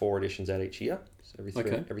to get 4 editions out each year, so every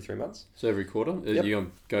 3 months. So every quarter? Yep. Are you going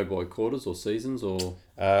to go by quarters or seasons or?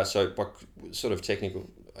 So by sort of technical,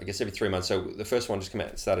 I guess every 3 months. So the first one just came out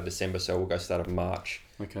at the start of December, so we'll go start of March.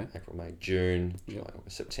 Okay. April, May, June, Yep. July,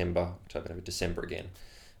 August, September, October, November, December again.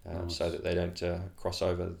 Nice. so that they don't cross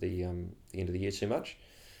over the end of the year too much.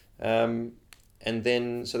 And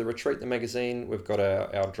then, so the retreat, the magazine, we've got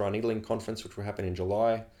our dry needling conference, which will happen in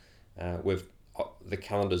July. The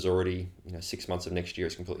calendar's already, 6 months of next year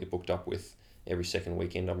is completely booked up with every second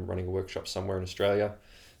weekend I'm running a workshop somewhere in Australia.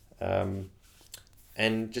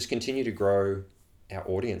 And just continue to grow our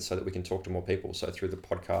audience so that we can talk to more people. So through the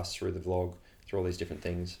podcast, through the vlog, through all these different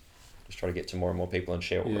things, just try to get to more and more people and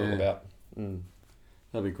share what we're all about.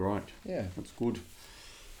 That'd be great. Yeah. That's good.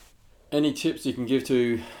 Any tips you can give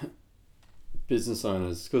to business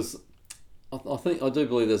owners? Because I do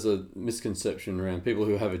believe there's a misconception around people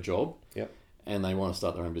who have a job, and they want to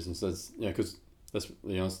start their own business. Because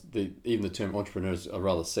even the term entrepreneur is a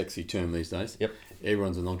rather sexy term these days. Yep.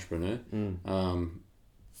 Everyone's an entrepreneur.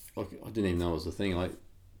 I didn't even know it was a thing. I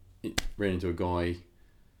ran into a guy,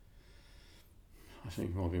 I think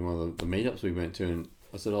it might be one of the meetups we went to, and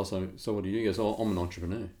I said, so what do you do? He goes, I'm an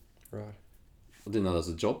entrepreneur. Right. I didn't know that was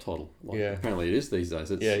a job title. Apparently it is these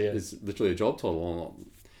days. It's It's literally a job title.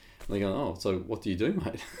 And they go, so what do you do,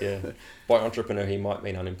 mate? Yeah. By entrepreneur, he might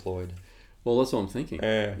mean unemployed. Well, that's what I'm thinking.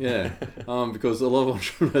 Yeah. Because a lot of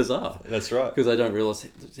entrepreneurs are. That's right. Because they don't realise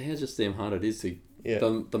how just damn hard it is to... Yeah.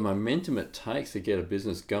 The momentum it takes to get a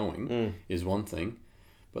business going is one thing,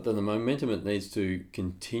 but then the momentum it needs to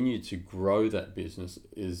continue to grow that business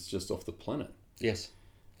is just off the planet. Yes.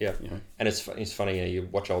 Yeah. And it's funny, you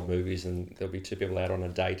watch old movies and there'll be two people out on a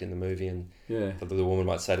date in the movie, and the woman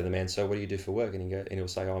might say to the man, so what do you do for work? And he'll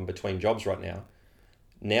say, I'm between jobs right now.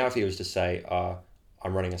 Now if he was to say,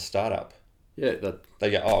 I'm running a startup,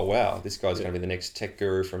 they go, oh wow, this guy's going to be the next tech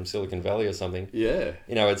guru from Silicon Valley or something. Yeah.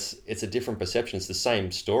 It's a different perception. It's the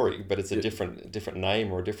same story, but it's a different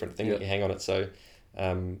name or a different thing that you hang on it. So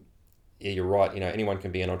you're right. Anyone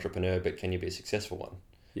can be an entrepreneur, but can you be a successful one?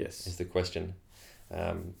 Yes. Is the question.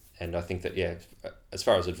 And I think that, as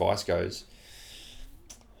far as advice goes,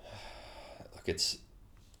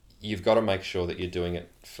 you've got to make sure that you're doing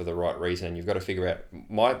it for the right reason, and you've got to figure out,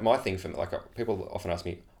 my thing for people often ask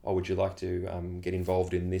me, would you like to get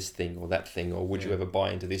involved in this thing or that thing, or would you ever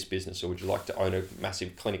buy into this business, or would you like to own a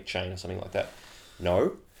massive clinic chain or something like that?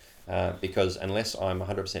 No, because unless I'm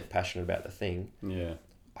 100% passionate about the thing,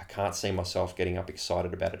 I can't see myself getting up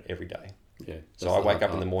excited about it every day. Yeah. So I wake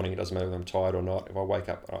up in the morning, it doesn't matter whether I'm tired or not. If I wake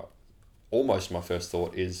up, almost my first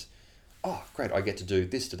thought is, oh, great, I get to do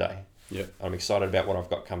this today. Yeah. I'm excited about what I've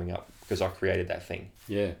got coming up because I created that thing.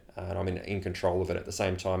 Yeah. And I'm in control of it. At the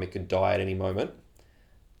same time, it could die at any moment,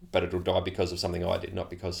 but it'll die because of something I did, not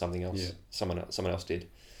because someone else did.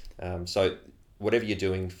 So whatever you're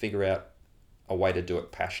doing, figure out a way to do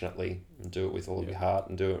it passionately, and do it with all of your heart,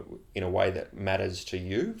 and do it in a way that matters to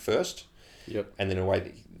you first. Yep. And then in a way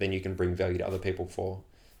that then you can bring value to other people for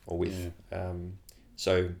or with.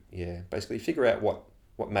 Basically figure out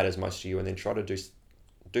what matters most to you, and then try to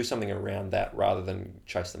do something around that rather than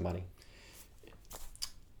chase the money.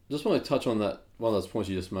 Just want to touch on that, one of those points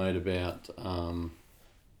you just made about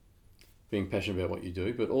being passionate about what you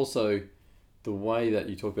do, but also the way that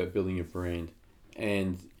you talk about building your brand.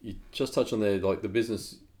 And you just touched on there, like the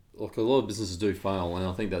business, like a lot of businesses do fail, and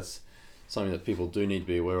I think that's something that people do need to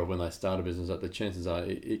be aware of when they start a business, that the chances are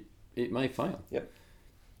it may fail. Yep.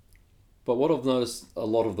 But what I've noticed a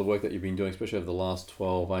lot of the work that you've been doing, especially over the last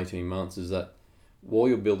 12, 18 months, is that while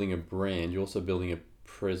you're building a brand, you're also building a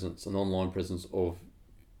presence, an online presence of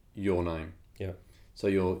your name. Yeah. So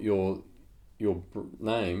your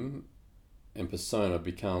name and persona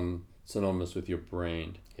become synonymous with your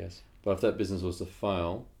brand. Yes. But if that business was to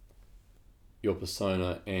fail, your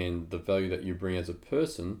persona and the value that you bring as a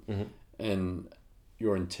person and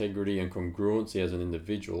your integrity and congruency as an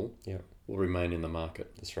individual will remain in the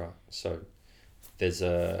market. That's right. So there's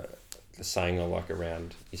a saying I like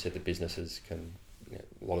around, you said that businesses can,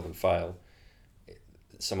 a lot of them fail.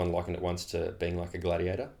 Someone likened it once to being like a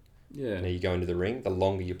gladiator. Yeah. Now you go into the ring, the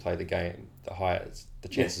longer you play the game, the higher the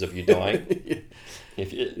chances of you dying.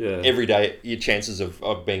 Every day, your chances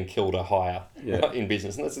of being killed are higher in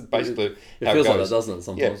business. And that's basically it how feels it goes. like that, doesn't it,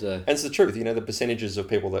 sometimes? Yeah. And it's the truth. The percentages of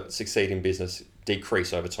people that succeed in business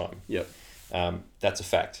decrease over time. Yep. That's a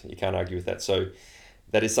fact. You can't argue with that. So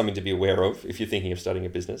that is something to be aware of if you're thinking of starting a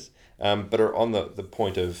business. But on the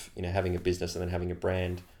point of having a business and then having a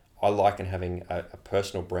brand, I liken having a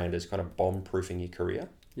personal brand as kind of bomb-proofing your career.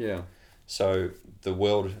 Yeah. So the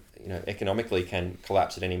world, economically can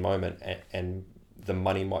collapse at any moment, and the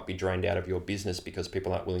money might be drained out of your business because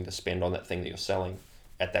people aren't willing to spend on that thing that you're selling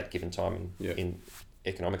at that given time in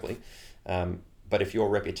economically. But if your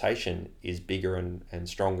reputation is bigger and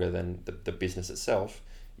stronger than the business itself,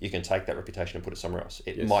 you can take that reputation and put it somewhere else.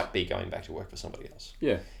 It Yes. might be going back to work for somebody else.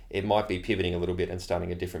 Yeah. It might be pivoting a little bit and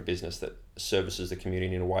starting a different business that services the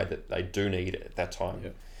community in a way that they do need at that time.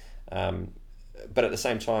 Yeah. But at the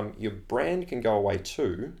same time, your brand can go away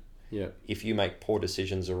too Yeah. if you make poor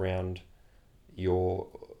decisions around your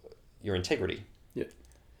integrity. Yeah.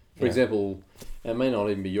 For example, it may not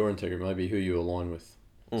even be your integrity, it may be who you align with.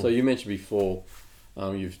 Mm. So you mentioned before,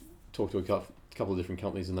 you've talked to a couple of different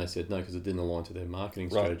companies and they said no because it didn't align to their marketing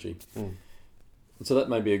strategy. Mm. And so that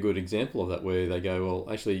may be a good example of that, where they go, well,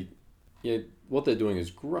 actually, yeah, what they're doing is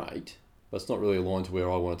great, but it's not really aligned to where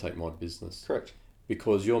I want to take my business. Correct.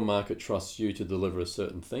 Because your market trusts you to deliver a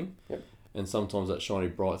certain thing. Yep. And sometimes that shiny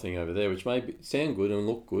bright thing over there, which may sound good and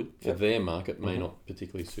look good for their market, may not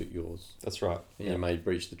particularly suit yours. That's right. And you may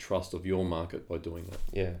breach the trust of your market by doing that.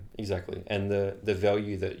 Yeah, exactly. And the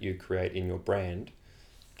value that you create in your brand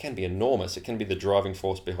can be enormous. It can be the driving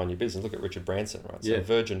force behind your business. Look at Richard Branson, right? So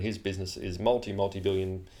Virgin, his business is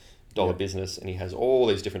multi-billion dollar business, and he has all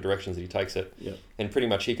these different directions that he takes it. Yeah. And pretty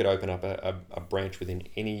much he could open up a branch within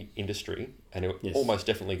any industry and it would almost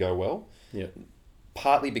definitely go well. Yeah.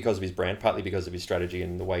 Partly because of his brand, partly because of his strategy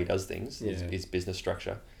and the way he does things, his business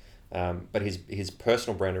structure. But his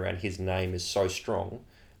personal brand around his name is so strong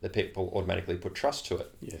that people automatically put trust to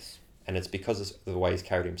it. Yes. And it's because of the way he's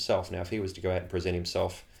carried himself. Now, if he was to go out and present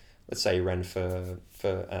himself, let's say he ran for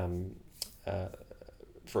a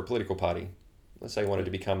political party. Let's say he wanted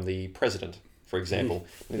to become the president, for example.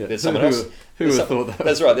 Yeah. There's someone else. Who would have thought that?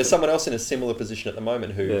 That's right. There's someone else in a similar position at the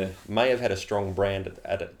moment who may have had a strong brand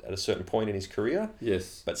at a certain point in his career.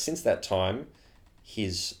 Yes. But since that time,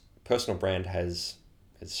 his personal brand has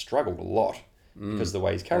struggled a lot because of the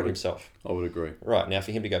way he's carried himself. I would agree. Right. Now,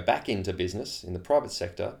 for him to go back into business in the private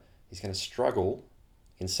sector, he's going to struggle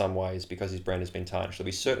in some ways because his brand has been tarnished. There'll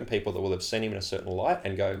be certain people that will have seen him in a certain light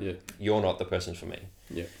and go, you're not the person for me.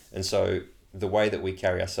 Yeah. And so the way that we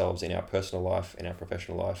carry ourselves in our personal life, in our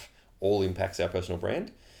professional life, all impacts our personal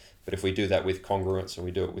brand. But if we do that with congruence and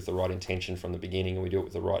we do it with the right intention from the beginning and we do it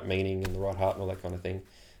with the right meaning and the right heart and all that kind of thing,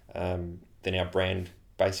 then our brand,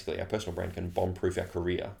 basically our personal brand, can bomb-proof our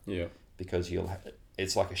career. Yeah. Because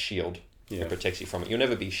it's like a shield that protects you from it. You'll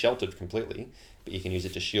never be sheltered completely, but you can use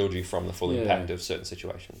it to shield you from the full impact of certain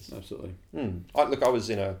situations. Absolutely. I was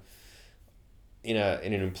in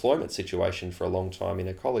an employment situation for a long time in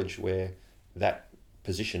a college where that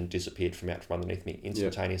position disappeared from underneath me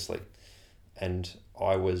instantaneously. And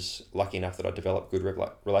I was lucky enough that I developed good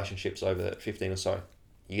relationships over 15 or so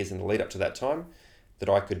years in the lead up to that time, that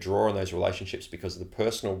I could draw on those relationships because of the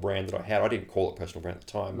personal brand that I had. I didn't call it personal brand at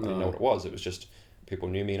the time. I didn't know what it was. It was just people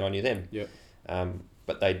knew me and I knew them. Yeah.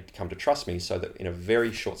 But they'd come to trust me, so that in a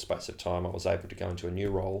very short space of time, I was able to go into a new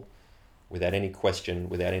role without any question,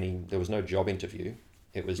 there was no job interview.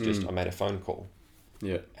 It was just, I made a phone call.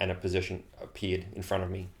 Yeah. And a position appeared in front of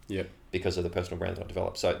me. Yeah. Because of the personal brand that I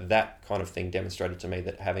developed. So that kind of thing demonstrated to me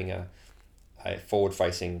that having a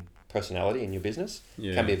forward-facing personality in your business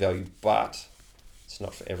can be a value, but it's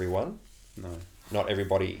not for everyone. No. Not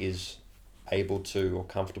everybody is able to or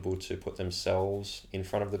comfortable to put themselves in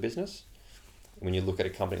front of the business. When you look at a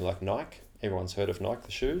company like Nike, everyone's heard of Nike,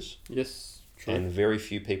 the shoes. Yes, true. And very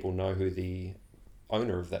few people know who the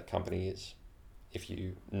owner of that company is. If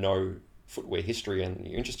you know footwear history and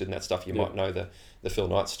you're interested in that stuff, you might know the Phil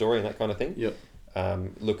Knight story and that kind of thing. Yep.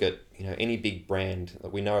 Look at any big brand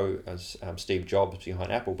that we know as Steve Jobs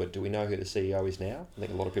behind Apple, but do we know who the CEO is now? I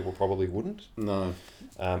think a lot of people probably wouldn't. No.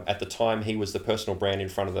 At the time, he was the personal brand in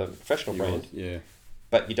front of the professional brand. Yeah.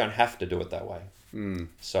 But you don't have to do it that way. Mm.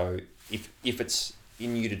 So if it's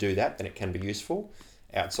in you to do that, then it can be useful.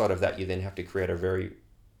 Outside of that, you then have to create a very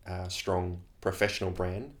strong professional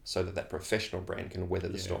brand so that professional brand can weather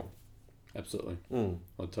the storm. Absolutely.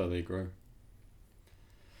 I totally agree.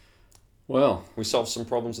 Well, we solved some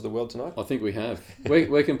problems of the world tonight. I think we have.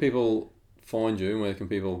 Where can people find you and where can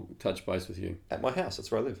people touch base with you? At my house.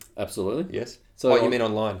 That's where I live. Absolutely. Yes. So you mean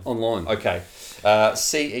online? Online. Okay.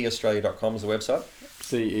 ceaustralia.com is the website.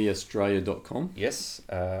 ceaustralia.com. Yes.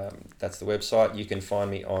 That's the website. You can find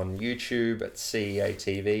me on YouTube at CEA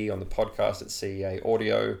TV, on the podcast at CEA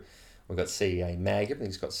Audio. We've got CEA Mag.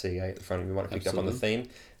 Everything's got CEA at the front of you. You might have picked up on the theme.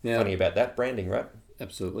 Now, funny about that, branding, right?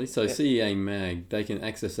 Absolutely. So CEA Mag, they can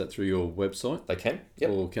access that through your website? They can, yep.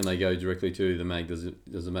 Or can they go directly to the Mag? Does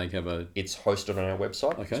the Mag have a... It's hosted on our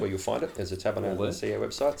website. Okay. That's where you'll find it. There's a tab on our CEA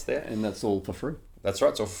website. It's there. And that's all for free? That's right.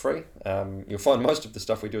 It's all for free. You'll find most of the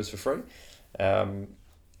stuff we do is for free.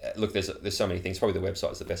 Look, there's so many things. Probably the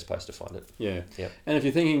website is the best place to find it. Yeah. Yep. And if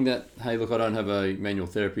you're thinking that, hey, look, I don't have a manual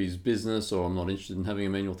therapies business, or I'm not interested in having a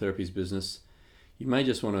manual therapies business, you may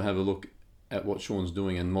just want to have a look at what Shaun's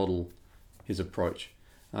doing and model his approach.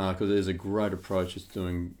 because there's a great approach. It's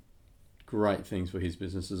doing great things for his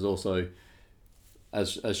business. There's also,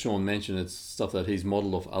 as Shaun mentioned, it's stuff that he's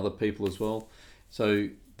modelled off other people as well. So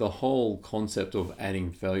the whole concept of adding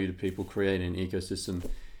value to people, creating an ecosystem,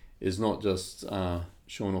 is not just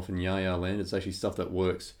Shaun off in yaya land. It's actually stuff that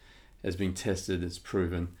works, has been tested, it's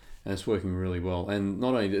proven, and it's working really well. And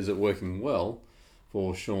not only is it working well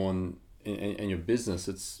for Shaun and your business,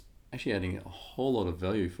 it's actually adding a whole lot of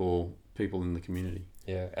value for people in the community.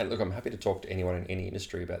 Yeah, and look, I'm happy to talk to anyone in any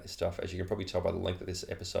industry about this stuff. As you can probably tell by the length of this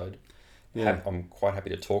episode, I'm quite happy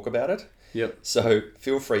to talk about it. Yep. So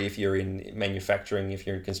feel free, if you're in manufacturing, if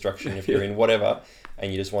you're in construction, if you're in whatever,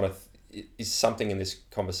 and you just want to, is something in this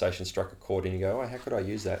conversation struck a chord and you go, oh, how could I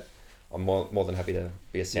use that? I'm more than happy to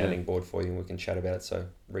be a sounding board for you, and we can chat about it. So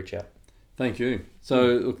reach out. Thank you. So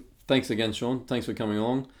look, thanks again, Shaun. Thanks for coming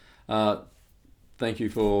along. Thank you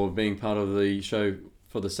for being part of the show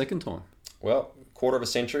for the second time. Well, quarter of a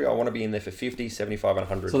century. I want to be in there for 50, 75, and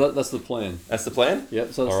 100. So that's the plan. That's the plan?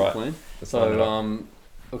 Yep, so that's All the plan. So,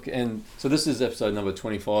 okay, and so this is episode number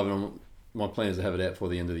 25, and my plan is to have it out for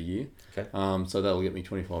the end of the year. Okay. So that'll get me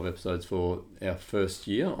 25 episodes for our first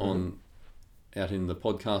year out in the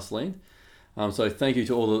podcast land. So thank you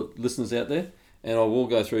to all the listeners out there, and I will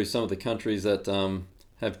go through some of the countries that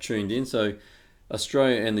have tuned in. So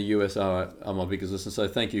Australia and the US are my biggest listeners. So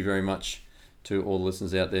thank you very much to all the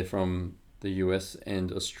listeners out there from the US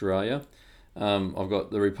and Australia. I've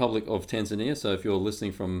got the Republic of Tanzania. So if you're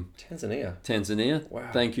listening from Tanzania, wow.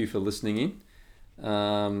 Thank you for listening in.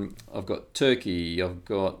 I've got Turkey. I've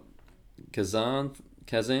got Kazan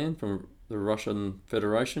from the Russian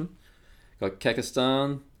Federation. Got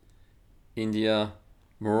Kazakhstan, India,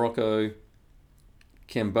 Morocco,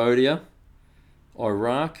 Cambodia,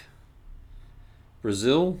 Iraq,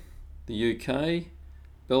 Brazil, the UK,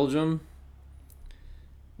 Belgium,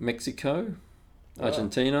 Mexico,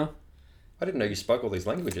 Argentina. I didn't know you spoke all these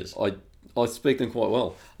languages. I speak them quite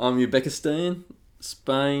well. Uzbekistan,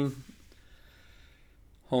 Spain,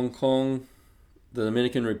 Hong Kong, the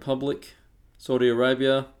Dominican Republic, Saudi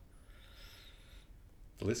Arabia.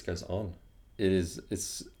 The list goes on.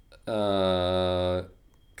 It's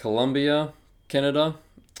Colombia, Canada,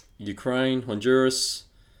 Ukraine, Honduras,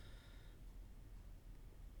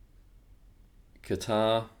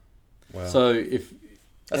 Qatar. Wow. So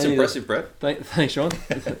that's impressive, Brett. Thanks, Shaun.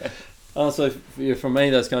 So from many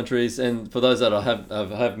of those countries, and for those that I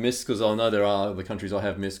have missed, because I know there are other countries I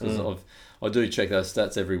have missed, because I do check those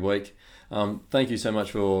stats every week. Thank you so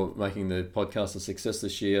much for making the podcast a success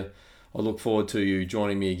this year. I look forward to you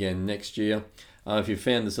joining me again next year. If you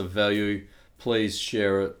found this of value, please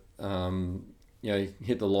share it.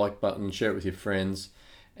 Hit the like button, share it with your friends,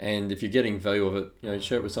 and if you're getting value of it,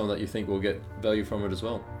 share it with someone that you think will get value from it as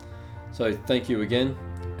well. So thank you again.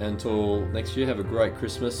 Until next year, have a great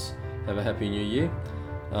Christmas. Have a happy New Year.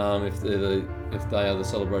 If they are the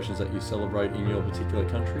celebrations that you celebrate in your particular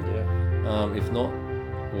country. Yeah. If not,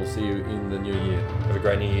 we'll see you in the new year. Have a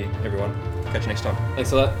great New Year, everyone. Catch you next time. Thanks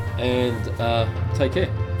for that, and take care.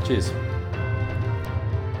 Cheers.